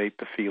reactivate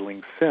the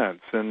feeling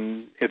sense.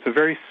 And it's a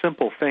very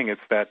simple thing.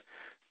 It's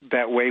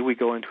that way we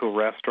go into a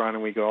restaurant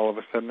and we go, all of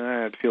a sudden,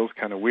 it feels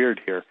kind of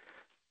weird here.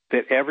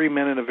 That every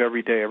minute of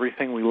every day,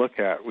 everything we look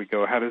at, we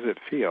go, how does it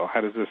feel?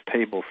 How does this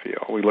table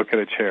feel? We look at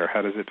a chair,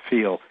 how does it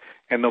feel?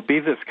 And there'll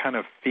be this kind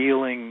of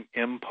feeling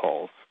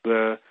impulse.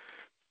 The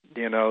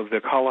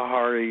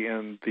Kalahari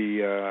and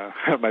the,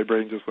 my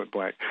brain just went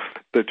blank,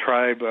 the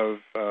tribe of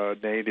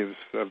natives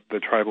of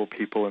the tribal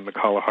people in the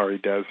Kalahari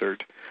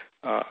Desert.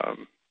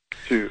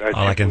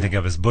 I can think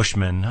of is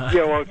Bushmen.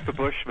 It's the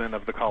Bushmen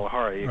of the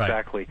Kalahari,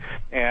 exactly.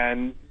 Right.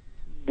 And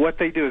what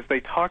they do is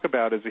they talk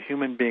about as a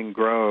human being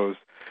grows,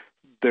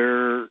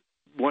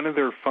 one of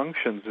their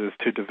functions is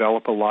to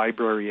develop a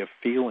library of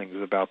feelings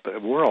about the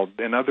world.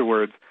 In other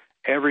words,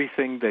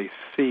 everything they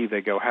see,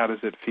 they go, how does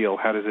it feel?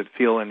 How does it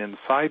feel? And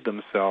inside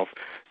themselves,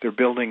 they're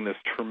building this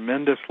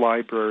tremendous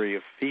library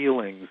of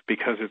feelings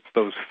because it's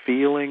those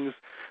feelings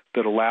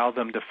that allow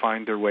them to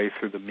find their way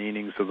through the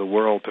meanings of the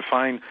world, to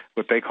find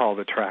what they call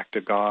the track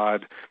to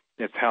God.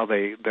 It's how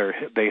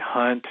they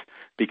hunt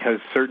because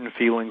certain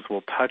feelings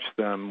will touch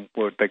them,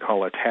 what they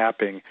call a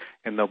tapping,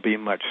 and they'll be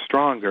much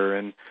stronger.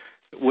 And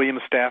William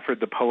Stafford,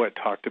 the poet,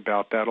 talked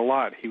about that a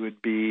lot. He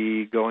would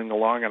be going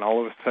along, and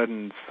all of a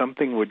sudden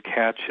something would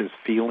catch his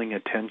feeling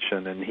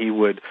attention, and he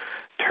would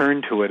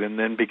turn to it and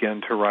then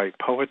begin to write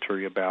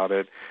poetry about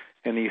it.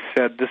 And he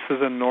said this is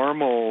a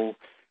normal,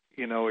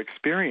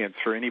 experience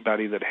for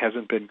anybody that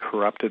hasn't been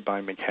corrupted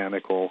by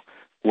mechanical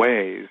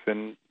ways.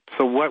 And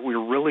so what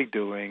we're really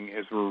doing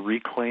is we're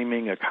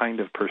reclaiming a kind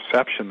of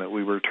perception that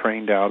we were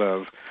trained out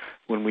of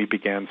when we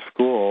began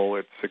school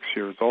at 6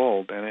 years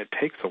old, and it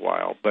takes a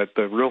while. But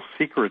the real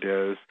secret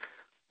is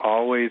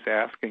always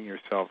asking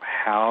yourself,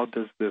 how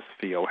does this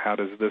feel? How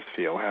does this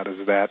feel? How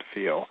does that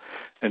feel?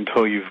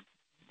 Until you've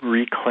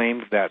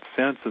reclaimed that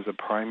sense as a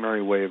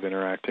primary way of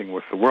interacting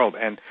with the world.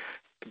 And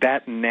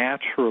that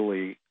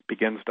naturally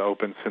begins to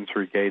open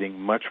sensory gating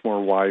much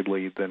more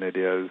widely than it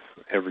is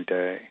every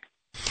day.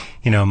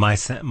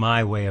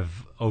 My way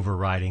of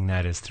overriding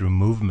that is through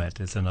movement.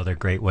 It's another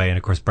great way. And,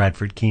 of course,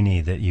 Bradford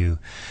Keeney that you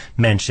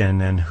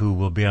mentioned and who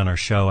will be on our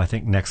show, I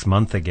think, next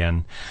month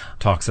again,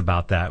 talks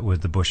about that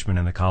with the Bushmen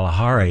and the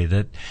Kalahari,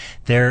 that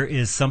there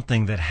is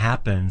something that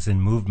happens in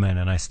movement.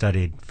 And I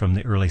studied from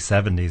the early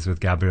 70s with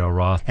Gabriel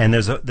Roth. And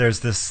there's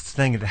this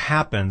thing that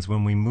happens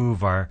when we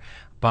move our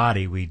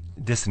body, we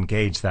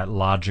disengage that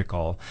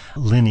logical,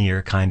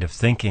 linear kind of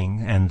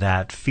thinking, and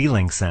that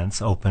feeling sense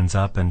opens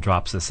up and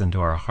drops us into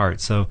our heart.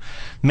 So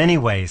many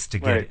ways to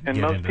get and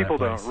get most into people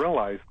that place. Don't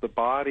realize the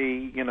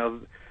body,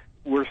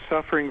 we're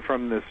suffering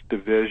from this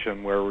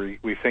division where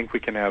we think we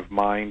can have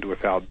mind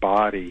without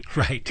body,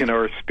 right?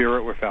 Or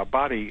spirit without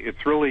body.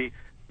 It's really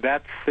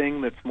that thing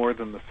that's more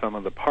than the sum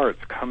of the parts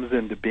comes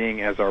into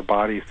being as our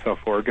body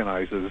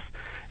self-organizes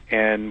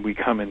and we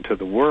come into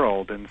the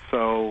world. And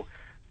so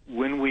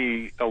when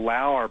we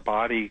allow our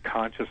body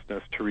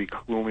consciousness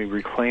when we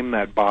reclaim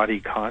that body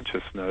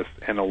consciousness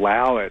and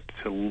allow it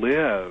to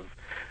live,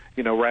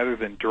 rather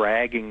than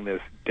dragging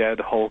this dead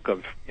hulk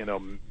of,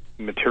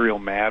 material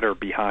matter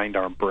behind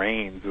our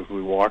brains as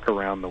we walk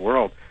around the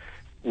world,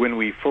 when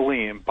we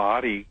fully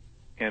embody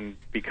and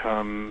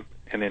become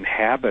an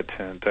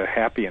inhabitant, a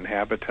happy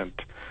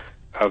inhabitant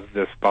of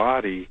this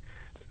body,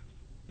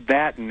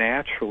 that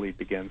naturally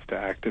begins to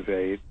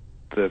activate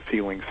the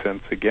feeling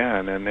sense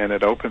again, and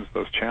it opens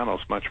those channels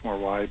much more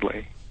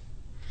widely.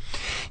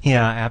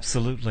 Yeah,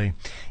 absolutely.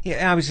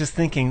 Yeah, I was just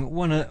thinking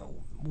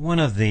one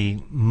of the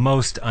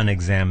most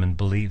unexamined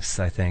beliefs,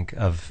 I think,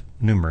 of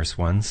numerous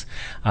ones,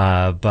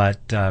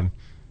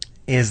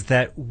 is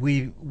that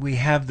we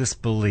have this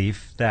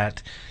belief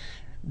that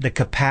the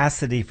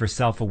capacity for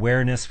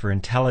self-awareness, for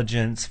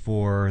intelligence,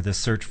 for the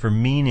search for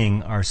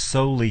meaning are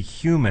solely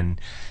human.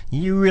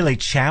 You really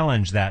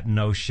challenge that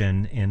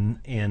notion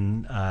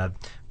in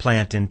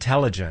plant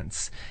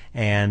intelligence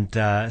and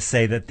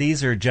say that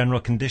these are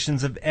general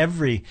conditions of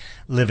every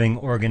living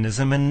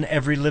organism and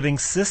every living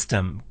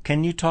system.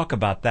 Can you talk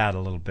about that a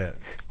little bit?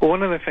 Well,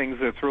 one of the things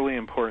that's really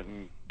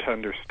important to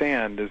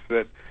understand is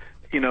that,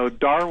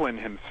 Darwin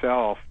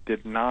himself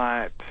did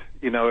not,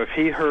 if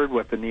he heard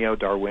what the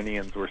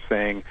neo-Darwinians were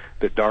saying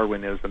that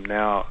Darwinism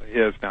now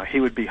is,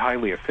 he would be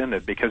highly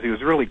offended because he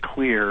was really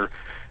clear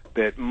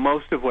that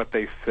most of what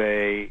they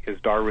say is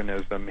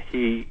Darwinism.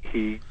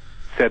 He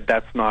said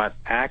that's not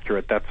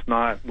accurate. That's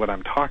not what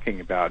I'm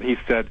talking about. He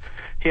said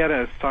he had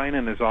a sign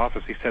in his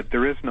office. He said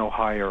there is no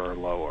higher or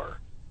lower.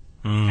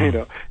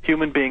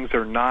 Human beings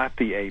are not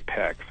the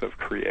apex of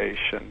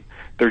creation.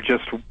 They're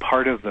just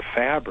part of the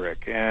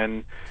fabric.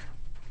 And,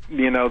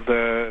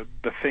 the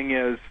thing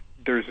is,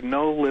 there's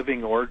no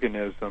living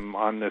organism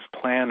on this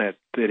planet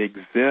that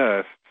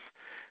exists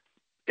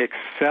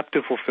except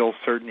to fulfill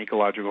certain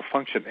ecological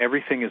function.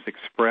 Everything is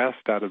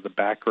expressed out of the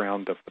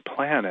background of the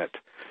planet.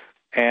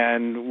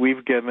 And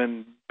we've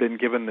been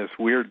given this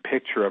weird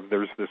picture of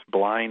there's this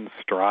blind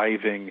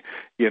striving,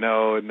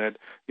 and that,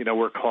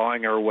 we're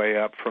clawing our way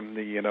up from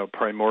the,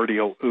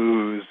 primordial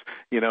ooze,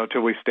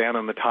 till we stand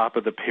on the top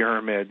of the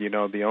pyramid,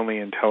 the only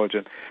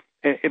intelligent.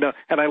 And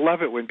I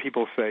love it when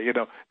people say,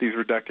 these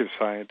reductive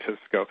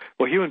scientists go,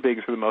 well, human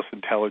beings are the most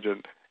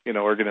intelligent,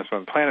 organism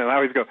on the planet. And I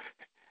always go,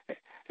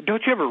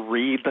 don't you ever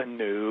read the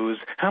news?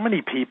 How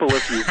many people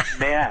have you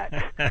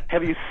met?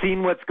 Have you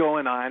seen what's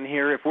going on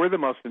here? If we're the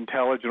most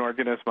intelligent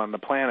organism on the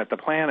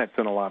planet's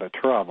in a lot of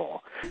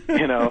trouble.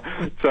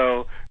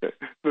 So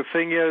the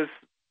thing is,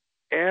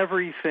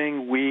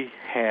 everything we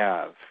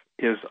have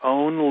is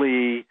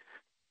only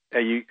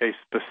a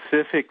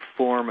specific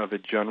form of a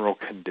general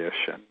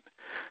condition.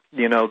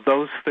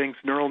 Those things,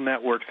 neural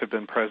networks have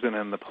been present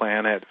on the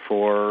planet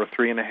for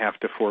 3.5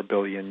 to 4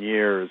 billion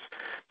years.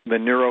 The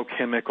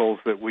neurochemicals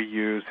that we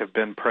use have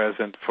been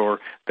present for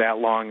that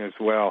long as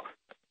well.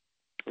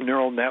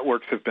 Neural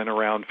networks have been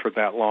around for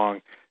that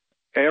long.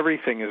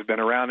 Everything has been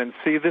around. And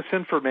see, this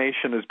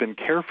information has been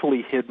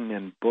carefully hidden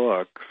in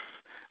books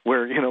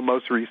where,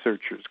 most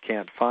researchers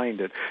can't find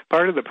it.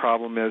 Part of the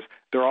problem is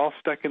they're all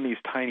stuck in these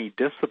tiny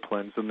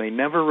disciplines, and they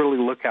never really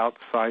look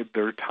outside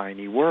their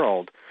tiny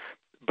world.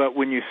 But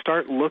when you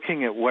start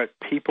looking at what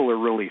people are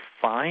really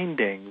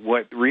finding,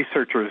 what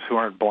researchers who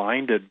aren't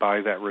blinded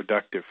by that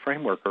reductive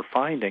framework are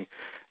finding,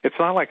 it's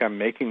not like I'm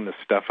making this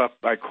stuff up.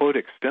 I quote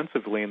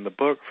extensively in the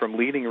book from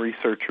leading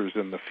researchers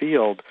in the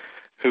field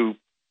who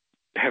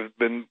have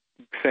been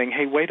saying,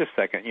 hey, wait a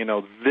second,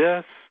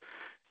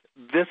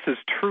 this is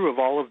true of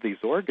all of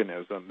these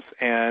organisms.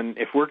 And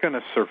if we're going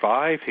to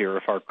survive here,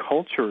 if our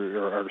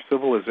culture or our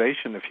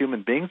civilization of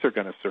human beings are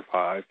going to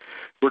survive,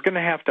 we're going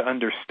to have to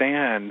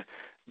understand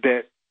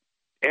that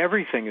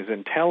everything is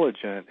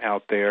intelligent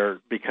out there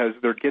because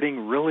they're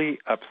getting really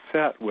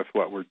upset with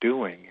what we're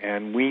doing,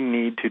 and we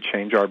need to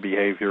change our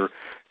behavior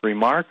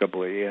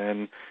remarkably.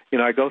 And,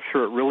 I go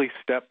through it really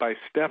step by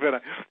step, and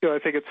I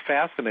think it's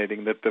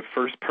fascinating that the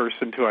first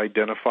person to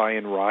identify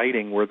in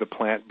writing where the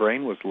plant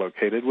brain was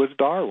located was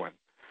Darwin.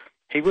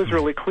 He was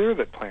really clear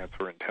that plants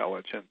were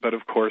intelligent, but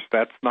of course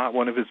that's not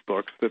one of his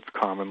books that's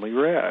commonly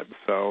read.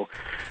 So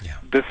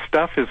This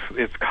stuff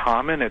it's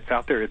common, it's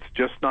out there, it's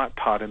just not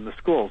taught in the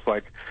schools.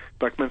 Like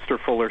Buckminster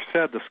Fuller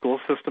said, the school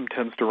system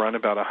tends to run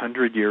about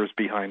 100 years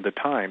behind the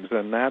times,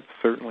 and that's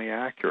certainly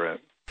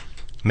accurate.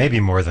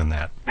 Maybe more than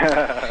that.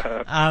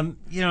 I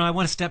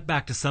want to step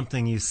back to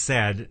something you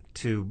said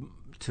to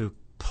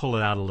pull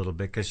it out a little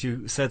bit, because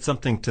you said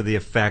something to the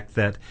effect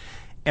that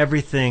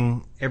every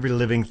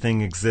living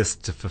thing exists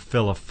to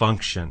fulfill a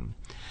function.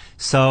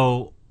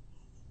 So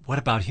what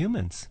about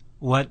humans?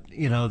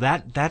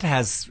 That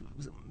has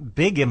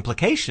big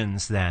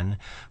implications then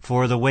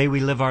for the way we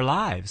live our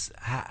lives.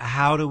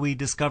 How do we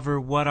discover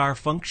what our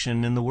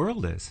function in the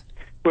world is?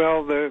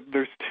 Well,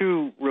 there's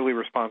two really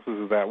responses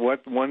to that.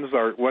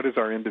 What is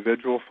our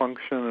individual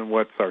function and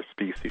what's our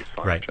species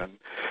function?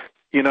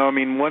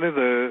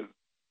 Right.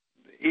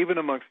 Even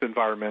amongst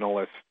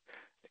environmentalists,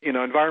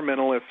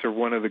 environmentalists are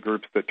one of the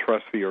groups that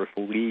trust the earth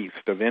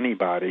least of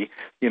anybody,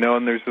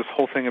 and there's this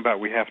whole thing about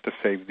we have to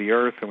save the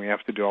earth and we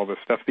have to do all this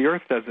stuff. The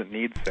earth doesn't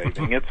need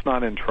saving. It's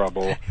not in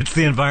trouble. It's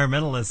the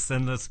environmentalists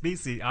and the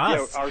species,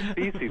 us. Our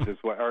species is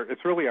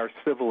it's really our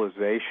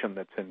civilization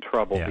that's in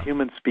trouble. Yeah. The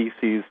human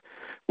species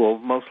will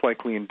most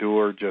likely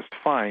endure just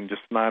fine,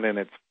 just not in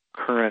its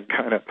current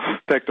kind of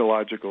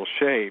technological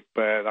shape,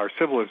 but our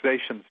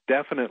civilization's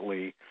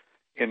definitely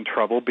in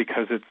trouble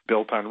because it's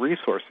built on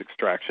resource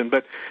extraction.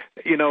 But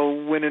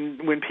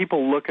when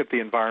people look at the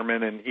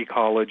environment and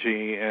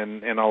ecology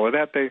and all of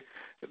that,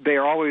 they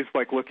are always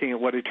like looking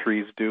at what do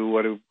trees do,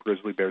 what do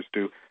grizzly bears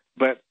do.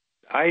 But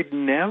I'd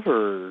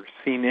never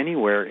seen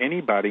anywhere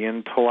anybody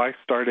until I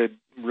started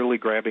really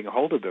grabbing a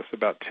hold of this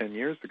about 10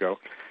 years ago,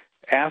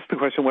 ask the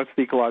question, what's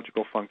the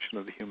ecological function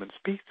of the human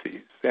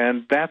species?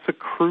 And that's a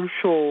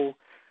crucial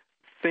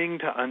thing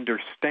to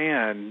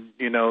understand.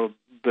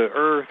 The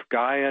Earth,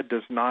 Gaia,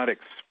 does not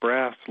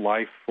express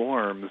life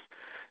forms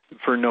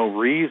for no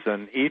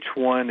reason. Each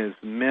one is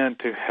meant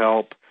to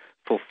help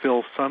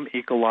fulfill some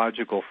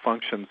ecological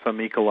function,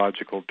 some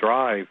ecological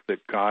drive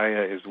that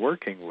Gaia is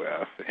working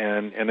with.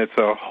 And it's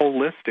a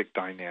holistic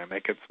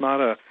dynamic. It's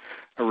not a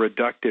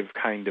reductive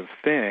kind of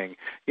thing.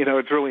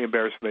 It's really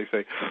embarrassing. They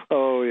say,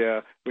 oh, yeah,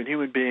 when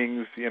human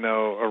beings,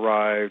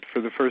 arrived,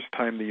 for the first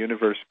time the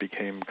universe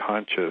became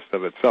conscious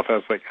of itself. I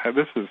was like,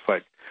 this is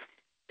like,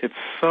 it's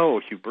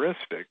so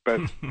hubristic.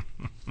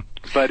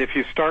 But if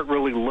you start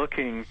really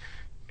looking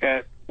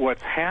at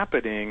what's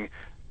happening,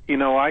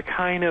 I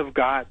kind of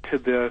got to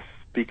this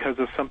because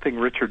of something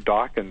Richard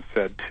Dawkins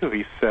said too.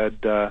 He said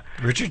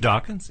Richard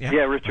Dawkins,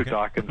 Richard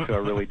Dawkins, who I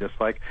really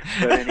dislike.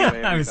 But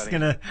anyway, I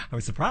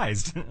was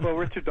surprised. Well,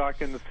 Richard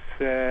Dawkins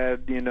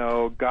said,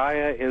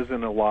 Gaia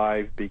isn't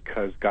alive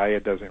because Gaia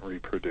doesn't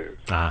reproduce.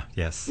 Ah,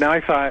 yes. Now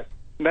I thought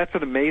that's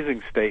an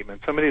amazing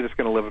statement. Somebody that's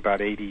going to live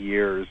about 80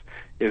 years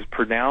is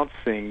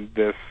pronouncing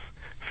this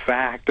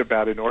fact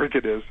about an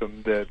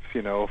organism that's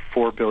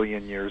 4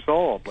 billion years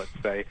old, let's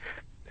say.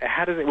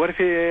 What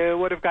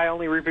if Gaia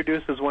only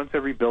reproduces once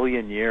every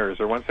billion years,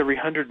 or once every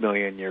 100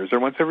 million years, or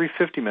once every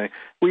 50 million?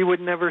 We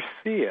would never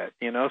see it,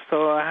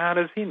 so how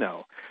does he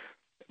know?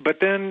 But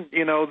then,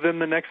 then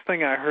the next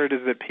thing I heard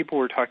is that people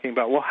were talking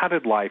about, well, how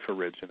did life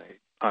originate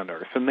on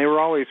Earth? And they were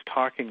always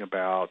talking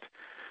about,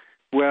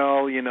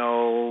 well,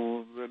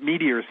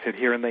 meteors hit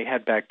here and they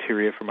had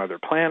bacteria from other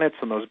planets,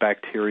 and those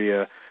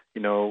bacteria,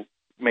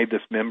 made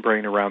this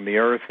membrane around the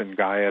Earth, and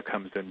Gaia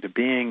comes into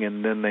being,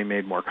 and then they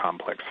made more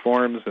complex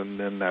forms, and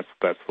then that's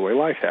the way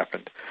life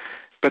happened.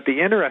 But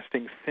the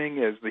interesting thing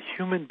is the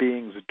human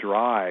being's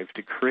drive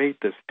to create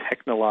this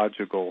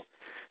technological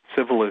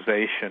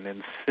civilization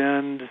and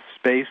send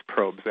space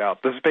probes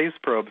out. The space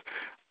probes,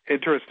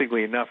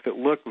 interestingly enough, that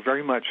look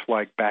very much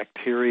like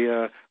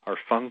bacteria or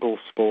fungal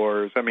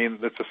spores. I mean,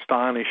 it's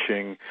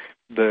astonishing,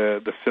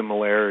 the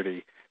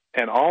similarity.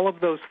 And all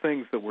of those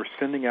things that we're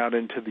sending out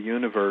into the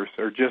universe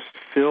are just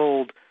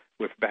filled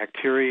with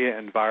bacteria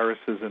and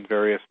viruses and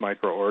various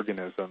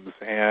microorganisms.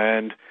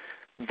 And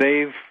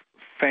they've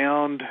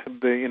found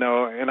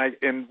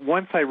and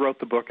once I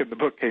wrote the book and the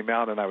book came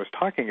out and I was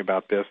talking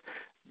about this,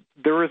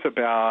 there was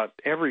about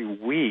every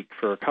week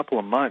for a couple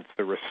of months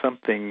there was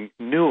something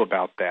new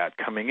about that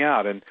coming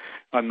out. And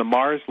on the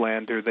Mars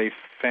lander, they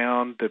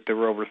found that there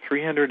were over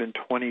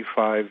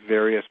 325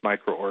 various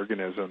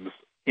microorganisms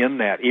in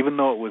that, even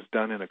though it was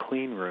done in a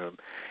clean room,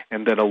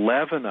 and that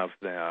 11 of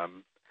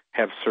them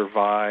have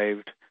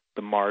survived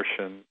the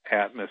Martian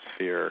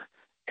atmosphere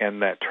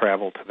and that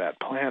travel to that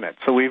planet.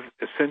 So we've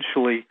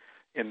essentially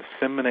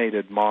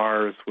inseminated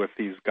Mars with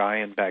these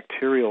Gaian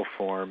bacterial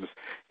forms,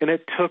 and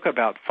it took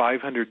about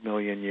 500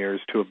 million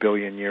years to a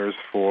billion years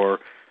for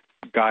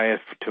Gaia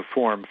to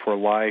form, for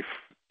life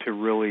to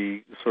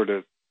really sort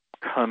of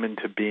come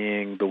into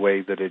being the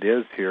way that it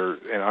is here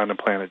on a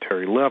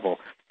planetary level.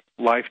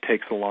 Life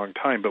takes a long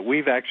time, but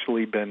we've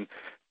actually been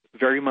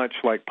very much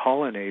like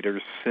pollinators,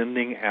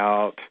 sending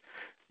out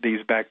these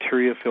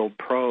bacteria-filled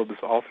probes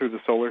all through the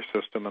solar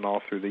system and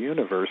all through the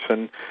universe.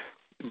 And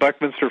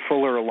Buckminster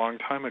Fuller a long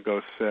time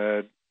ago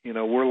said,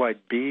 we're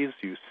like bees,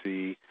 you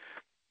see,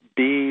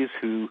 bees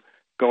who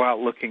go out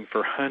looking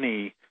for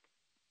honey,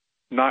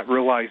 not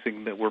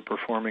realizing that we're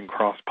performing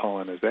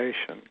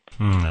cross-pollination.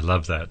 I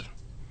love that.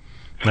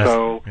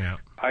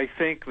 I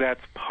think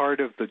that's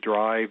part of the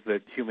drive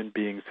that human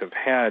beings have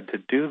had to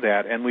do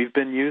that, and we've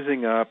been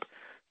using up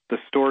the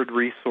stored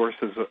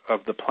resources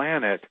of the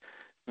planet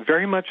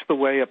very much the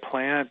way a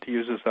plant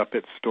uses up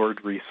its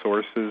stored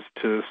resources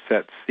to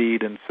set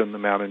seed and send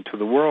them out into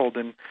the world,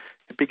 and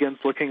it begins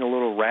looking a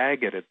little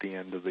ragged at the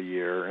end of the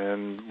year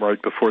and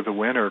right before the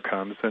winter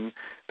comes, and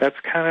that's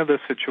kind of the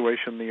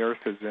situation the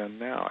Earth is in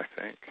now,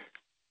 I think.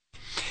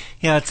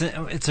 Yeah,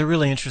 it's a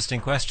really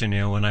interesting question.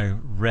 When I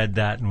read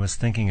that and was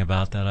thinking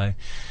about that,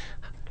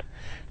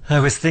 I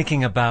was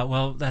thinking about,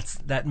 well,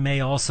 that may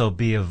also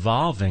be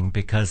evolving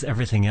because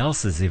everything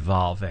else is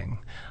evolving.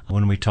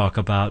 When we talk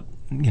about,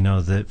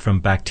 from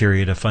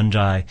bacteria to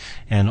fungi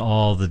and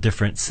all the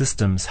different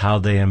systems, how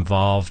they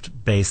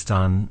evolved based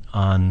on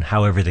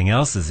how everything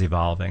else is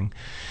evolving.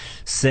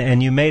 So,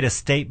 and you made a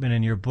statement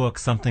in your book,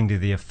 something to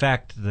the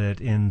effect that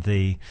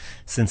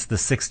since the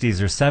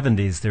 60s or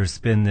 70s, there's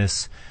been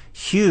this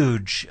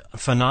huge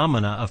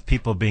phenomena of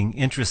people being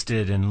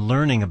interested in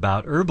learning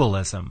about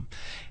herbalism.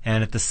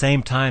 And at the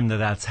same time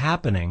that's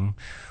happening,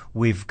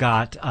 we've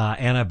got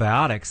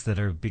antibiotics that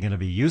are going to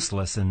be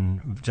useless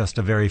in just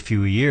a very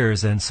few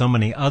years, and so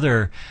many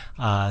other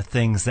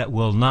things that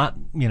will not,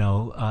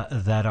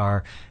 that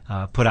are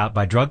put out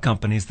by drug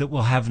companies that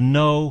will have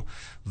no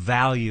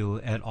value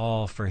at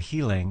all for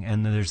healing.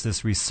 And there's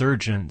this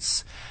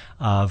resurgence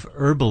of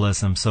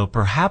herbalism. So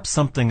perhaps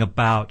something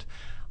about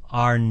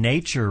our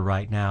nature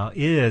right now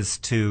is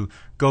to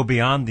go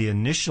beyond the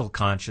initial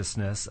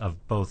consciousness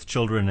of both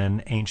children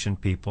and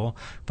ancient people,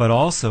 but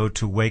also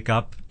to wake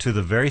up to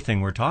the very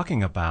thing we're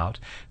talking about,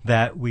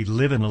 that we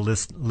live in a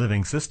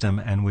living system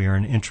and we are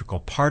an integral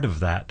part of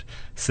that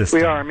system.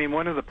 We are. I mean,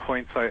 one of the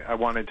points I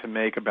wanted to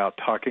make about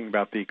talking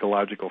about the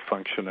ecological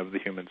function of the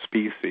human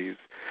species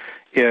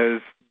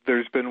is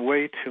there's been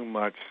way too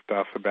much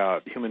stuff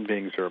about human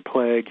beings are a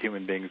plague,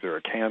 human beings are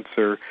a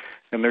cancer,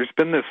 and there's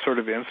been this sort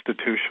of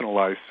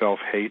institutionalized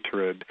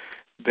self-hatred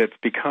that's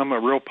become a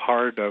real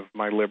part of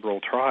my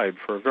liberal tribe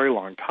for a very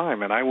long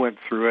time. And I went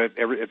through it.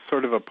 It's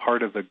sort of a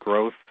part of the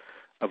growth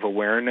of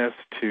awareness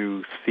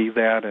to see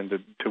that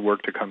and to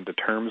work to come to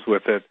terms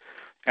with it.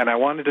 And I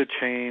wanted to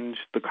change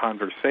the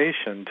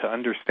conversation to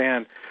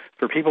understand,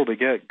 for people to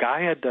get,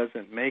 Gaia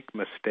doesn't make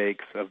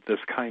mistakes of this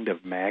kind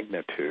of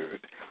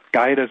magnitude.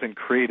 Gaia doesn't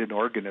create an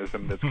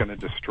organism that's going to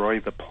destroy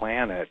the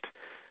planet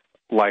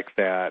like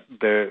that,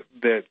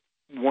 that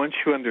once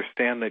you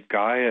understand that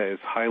Gaia is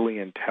highly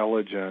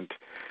intelligent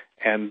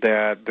and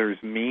that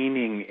there's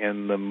meaning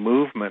in the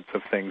movements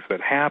of things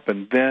that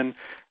happen, then,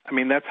 I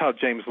mean, that's how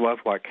James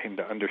Lovelock came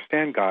to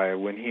understand Gaia,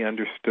 when he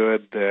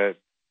understood that,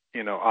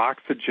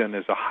 oxygen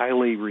is a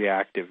highly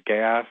reactive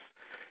gas.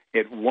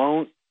 It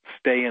won't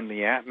stay in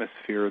the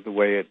atmosphere the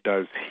way it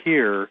does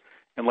here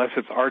unless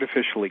it's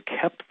artificially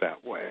kept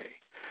that way.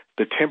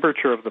 The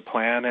temperature of the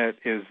planet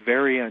is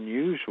very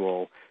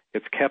unusual.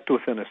 It's kept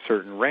within a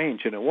certain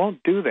range, and it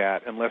won't do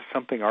that unless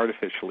something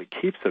artificially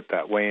keeps it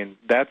that way. And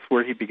that's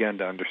where he began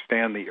to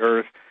understand the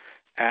Earth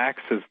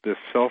acts as this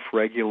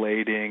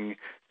self-regulating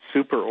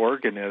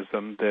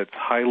superorganism that's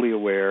highly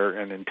aware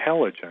and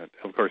intelligent.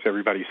 Of course,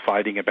 everybody's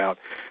fighting about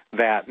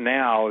that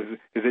now. Is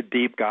it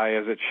deep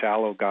Gaia? Is it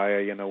shallow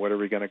Gaia? What are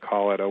we going to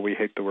call it? Oh, we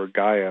hate the word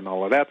Gaia and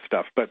all of that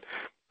stuff. But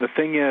the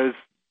thing is,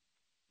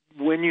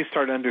 when you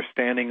start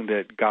understanding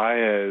that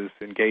Gaia is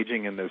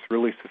engaging in this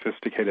really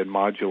sophisticated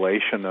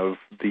modulation of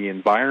the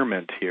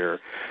environment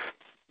here,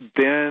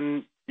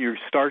 then you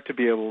start to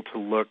be able to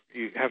look,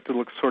 you have to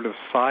look sort of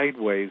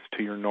sideways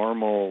to your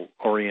normal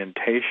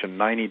orientation,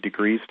 90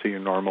 degrees to your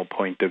normal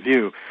point of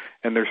view.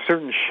 And there's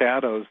certain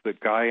shadows that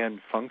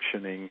Gaian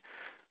functioning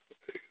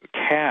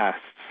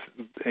casts,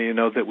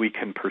 that we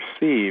can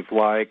perceive.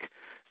 Like,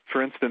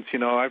 for instance,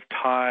 I've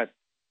taught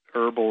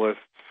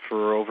herbalists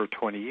for over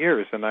 20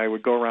 years, and I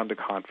would go around to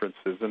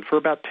conferences, and for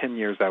about 10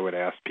 years I would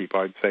ask people,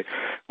 I'd say,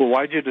 well,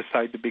 why did you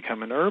decide to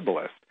become an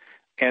herbalist?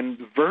 And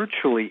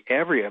literally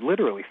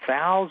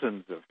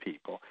thousands of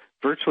people,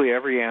 virtually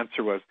every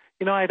answer was,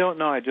 I don't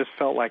know, I just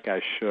felt like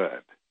I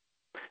should.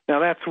 Now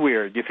that's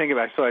weird. You think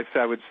about it, so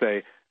I would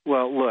say,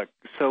 well, look,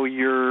 so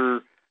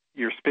you're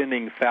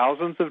spending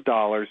thousands of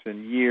dollars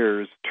and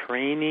years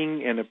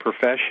training in a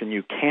profession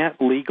you can't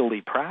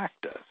legally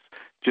practice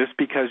just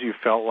because you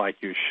felt like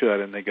you should.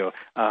 And they go,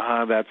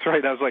 that's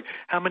right. I was like,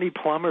 how many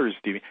plumbers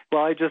do you mean?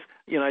 Well, I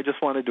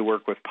just wanted to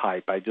work with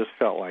pipe. I just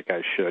felt like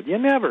I should. You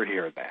never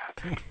hear that.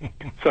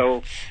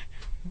 So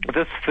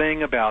this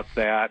thing about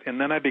that, and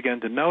then I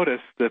began to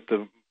notice that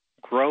the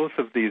growth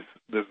of this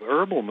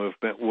herbal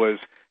movement was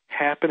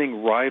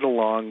happening right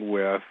along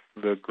with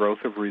the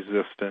growth of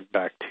resistant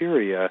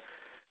bacteria,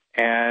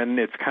 and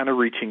it's kind of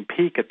reaching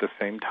peak at the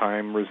same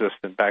time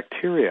resistant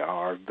bacteria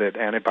are, that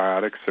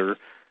antibiotics are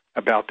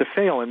about to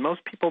fail. And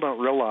most people don't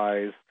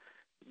realize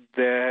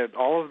that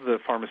all of the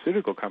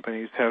pharmaceutical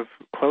companies have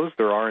closed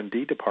their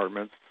R&D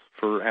departments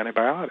for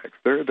antibiotics.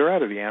 They're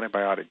out of the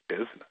antibiotic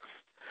business.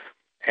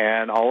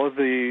 And all of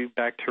the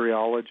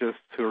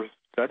bacteriologists who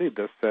studied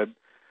this said,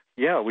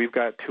 yeah, we've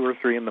got 2 or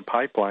 3 in the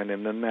pipeline,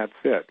 and then that's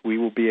it. We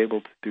will be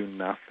able to do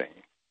nothing.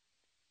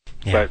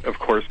 Yeah. But, of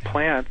course,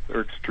 plants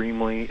are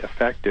extremely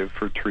effective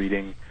for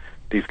treating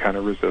these kind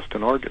of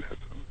resistant organisms.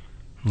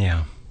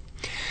 Yeah.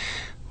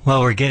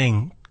 Well, we're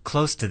getting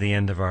close to the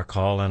end of our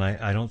call, and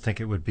I don't think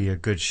it would be a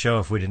good show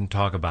if we didn't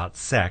talk about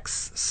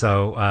sex.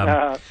 So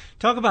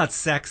talk about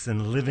sex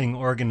and living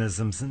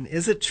organisms. And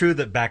is it true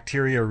that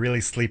bacteria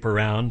really sleep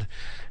around?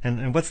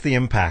 And what's the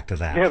impact of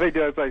that? Yeah, they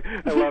do. I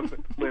love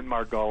Lynn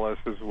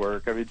Margulis'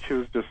 work. I mean, she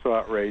was just so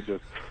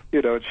outrageous.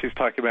 And she's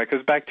talking about,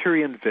 because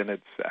bacteria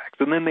invented sex,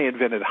 and then they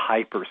invented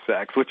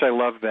hypersex, which I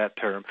love that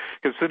term,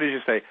 because as soon as you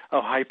say,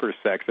 oh,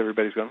 hypersex,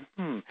 everybody's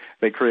going,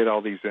 they create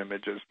all these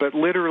images. But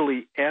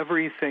literally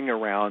everything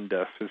around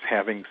us is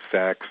having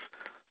sex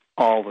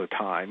all the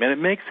time, and it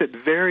makes it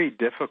very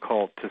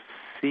difficult to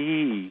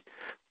see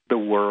the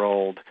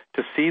world,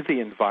 to see the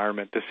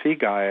environment, to see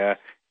Gaia,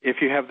 if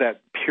you have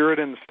that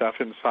Puritan stuff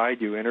inside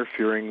you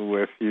interfering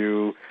with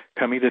you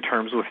coming to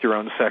terms with your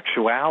own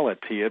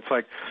sexuality. It's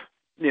like,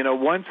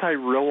 once I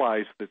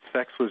realized that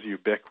sex was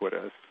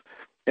ubiquitous,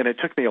 and it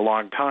took me a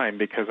long time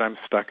because I'm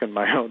stuck in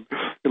my own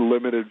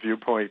limited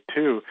viewpoint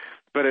too,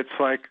 but it's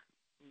like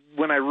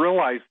when I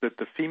realized that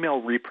the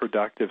female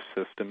reproductive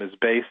system is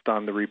based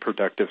on the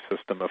reproductive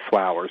system of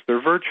flowers.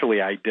 They're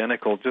virtually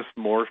identical, just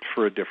morphed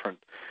for a different,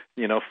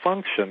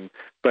 function.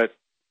 But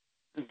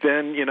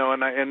then,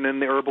 and in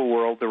the herbal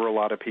world, there were a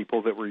lot of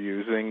people that were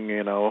using,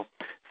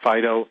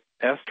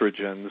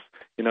 phytoestrogens,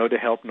 to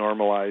help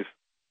normalize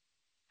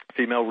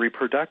female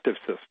reproductive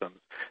systems.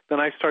 Then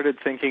I started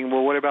thinking,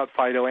 well, what about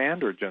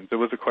phytoandrogens? It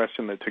was a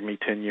question that took me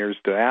 10 years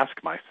to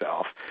ask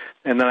myself.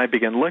 And then I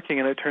began looking,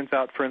 and it turns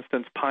out, for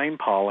instance, pine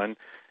pollen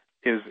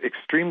is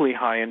extremely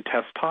high in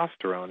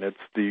testosterone. It's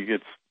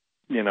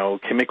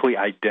chemically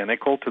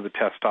identical to the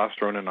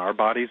testosterone in our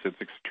bodies. It's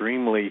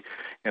extremely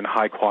in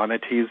high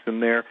quantities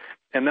in there.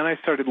 And then I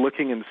started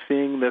looking and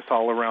seeing this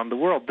all around the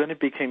world. Then it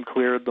became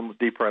clear, the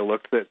deeper I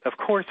looked, that, of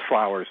course,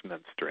 flowers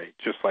menstruate,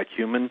 just like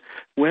human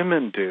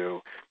women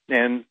do.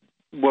 And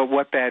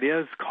what that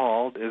is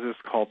called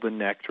the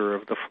nectar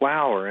of the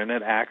flower, and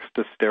it acts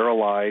to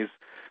sterilize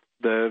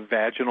the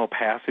vaginal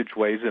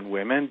passageways in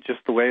women just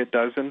the way it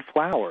does in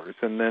flowers.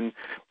 And then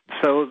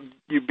so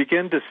you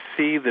begin to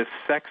see this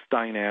sex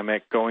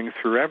dynamic going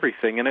through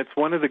everything. And it's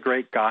one of the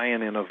great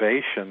Gaian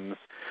innovations,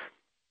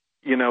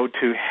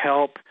 to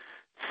help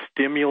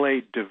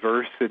stimulate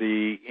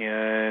diversity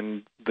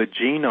in the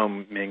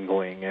genome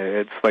mingling.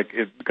 It's like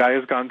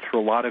Gaia's gone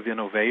through a lot of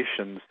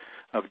innovations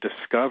of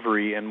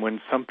discovery, and when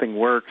something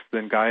works,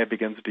 then Gaia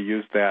begins to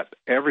use that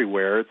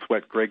everywhere. It's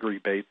what Gregory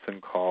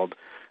Bateson called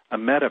a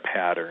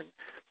meta-pattern.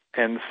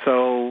 And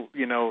so,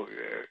 in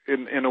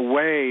a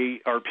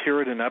way, our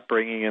Puritan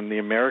upbringing and the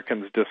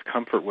Americans'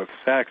 discomfort with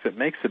sex, it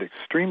makes it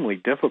extremely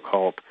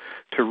difficult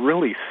to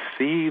really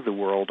see the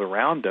world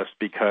around us,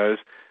 because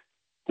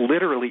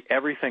literally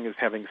everything is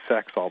having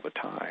sex all the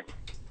time.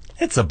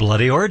 It's a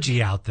bloody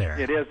orgy out there.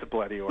 It is a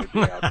bloody orgy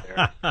out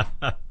there.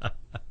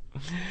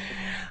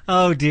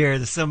 Oh, dear.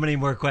 There's so many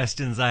more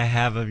questions I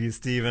have of you,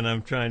 Stephen.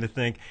 I'm trying to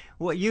think.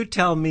 Well, you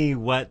tell me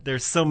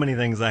there's so many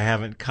things I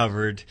haven't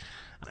covered.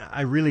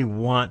 I really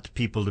want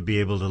people to be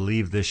able to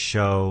leave this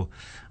show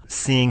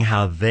seeing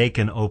how they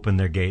can open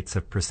their gates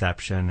of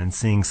perception and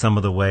seeing some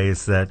of the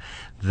ways that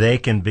they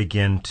can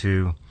begin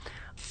to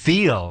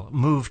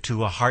move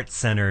to a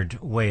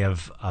heart-centered way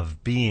of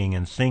being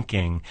and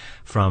thinking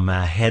from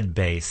a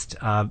head-based.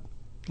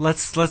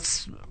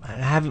 Let's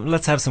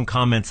have some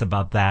comments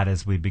about that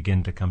as we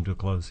begin to come to a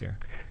close here.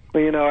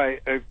 Well,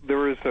 there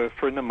was a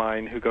friend of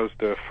mine who goes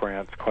to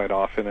France quite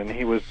often, and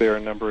he was there a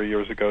number of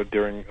years ago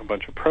during a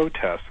bunch of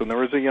protests. And there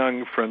was a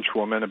young French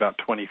woman, about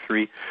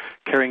 23,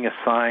 carrying a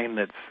sign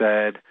that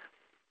said,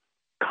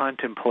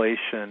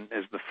 "Contemplation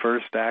is the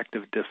first act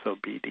of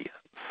disobedience."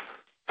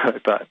 I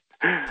thought,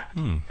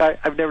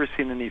 I've never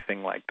seen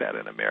anything like that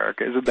in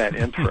America. Isn't that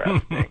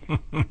interesting?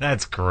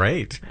 That's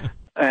great.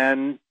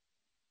 And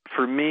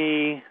for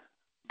me,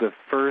 the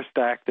first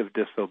act of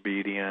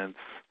disobedience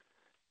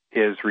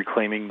is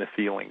reclaiming the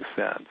feeling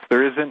sense.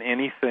 There isn't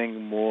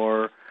anything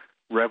more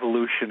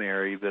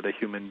revolutionary that a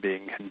human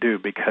being can do,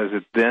 because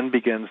it then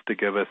begins to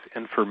give us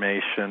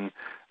information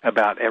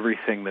about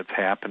everything that's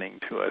happening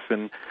to us,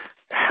 and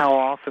how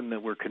often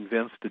that we're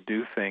convinced to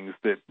do things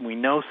that we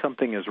know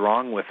something is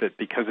wrong with it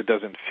because it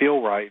doesn't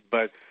feel right,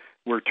 but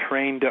we're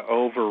trained to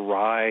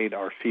override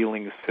our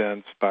feeling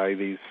sense by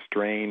these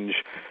strange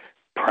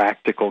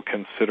practical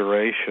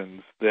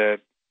considerations that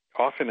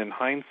often in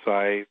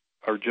hindsight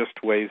are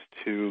just ways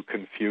to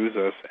confuse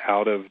us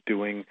out of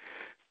doing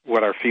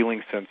what our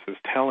feeling sense is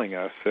telling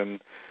us.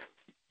 And,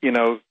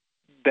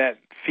 that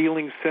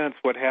feeling sense,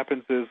 what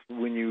happens is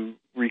when you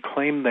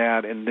reclaim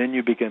that and then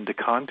you begin to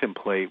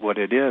contemplate what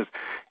it is,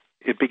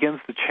 it begins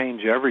to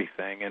change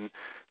everything. And,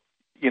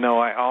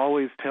 I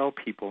always tell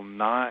people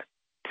not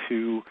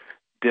to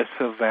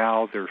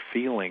disavow their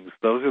feelings.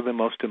 Those are the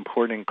most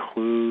important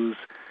clues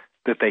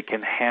that they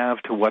can have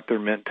to what they're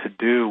meant to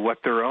do,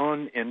 what their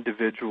own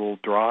individual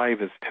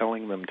drive is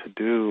telling them to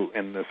do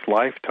in this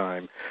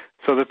lifetime,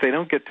 so that they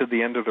don't get to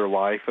the end of their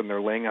life and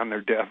they're laying on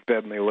their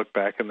deathbed and they look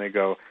back and they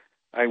go,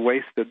 I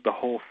wasted the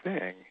whole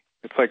thing.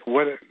 It's like,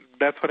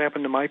 that's what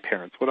happened to my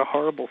parents. What a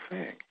horrible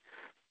thing.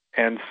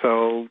 And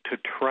so to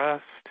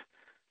trust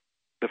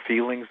the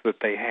feelings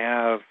that they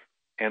have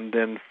and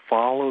then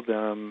follow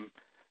them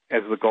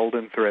as the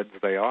golden threads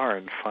they are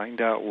and find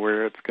out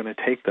where it's going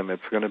to take them.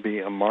 It's going to be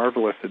a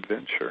marvelous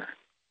adventure.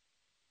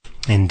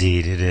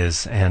 Indeed, it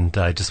is. And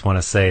I just want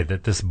to say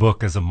that this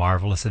book is a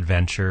marvelous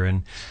adventure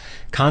and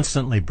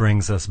constantly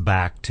brings us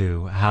back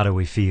to how do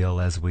we feel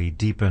as we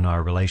deepen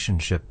our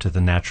relationship to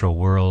the natural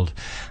world,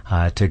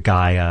 to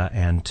Gaia,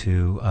 and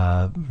to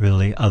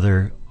really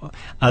other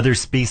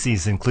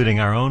species, including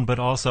our own, but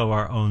also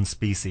our own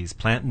species,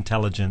 plant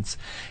intelligence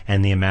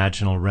and the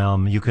imaginal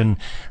realm. You can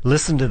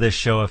listen to this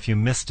show if you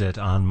missed it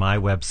on my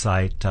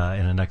website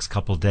in the next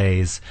couple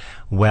days,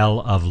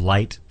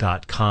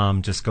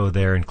 welloflight.com. Just go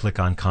there and click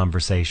on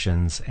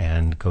Conversations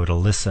and go to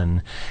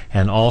listen.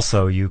 And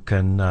also you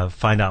can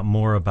find out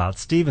more about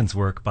Stephen's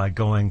work by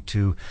going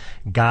to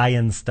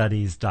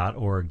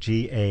GaianStudies.org,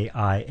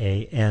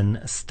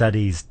 GAIAN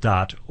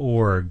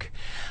studies.org.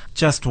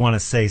 Just want to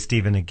say,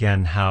 Stephen,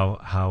 again,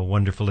 how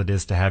wonderful it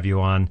is to have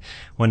you on.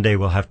 One day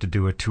we'll have to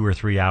do a 2 or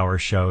 3 hour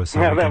show so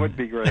that would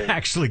be great.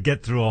 Actually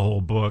get through a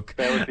whole book.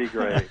 That would be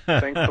great.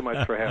 Thanks so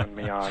much for having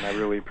me on. I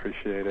really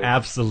appreciate it.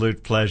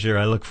 Absolute pleasure.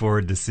 I look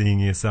forward to seeing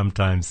you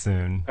sometime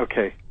soon.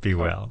 Okay. Be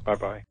well.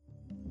 Bye-bye.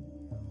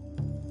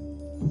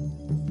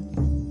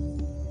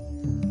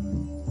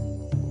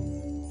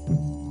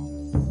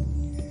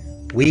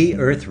 We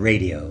Earth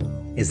Radio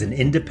is an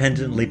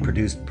independently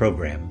produced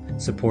program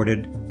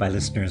supported by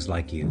listeners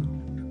like you.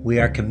 We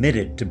are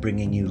committed to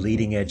bringing you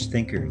leading-edge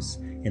thinkers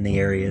in the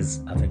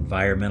areas of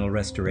environmental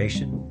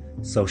restoration,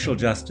 social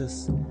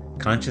justice,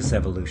 conscious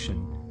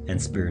evolution,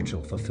 and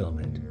spiritual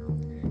fulfillment.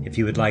 If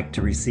you would like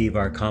to receive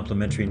our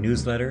complimentary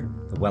newsletter,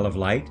 The Well of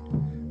Light,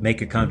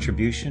 make a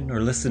contribution,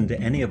 or listen to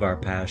any of our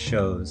past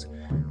shows,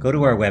 go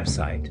to our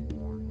website,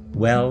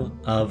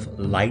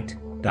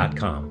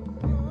 welloflight.com.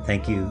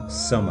 Thank you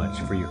so much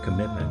for your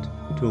commitment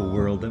to a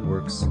world that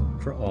works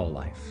for all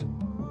life.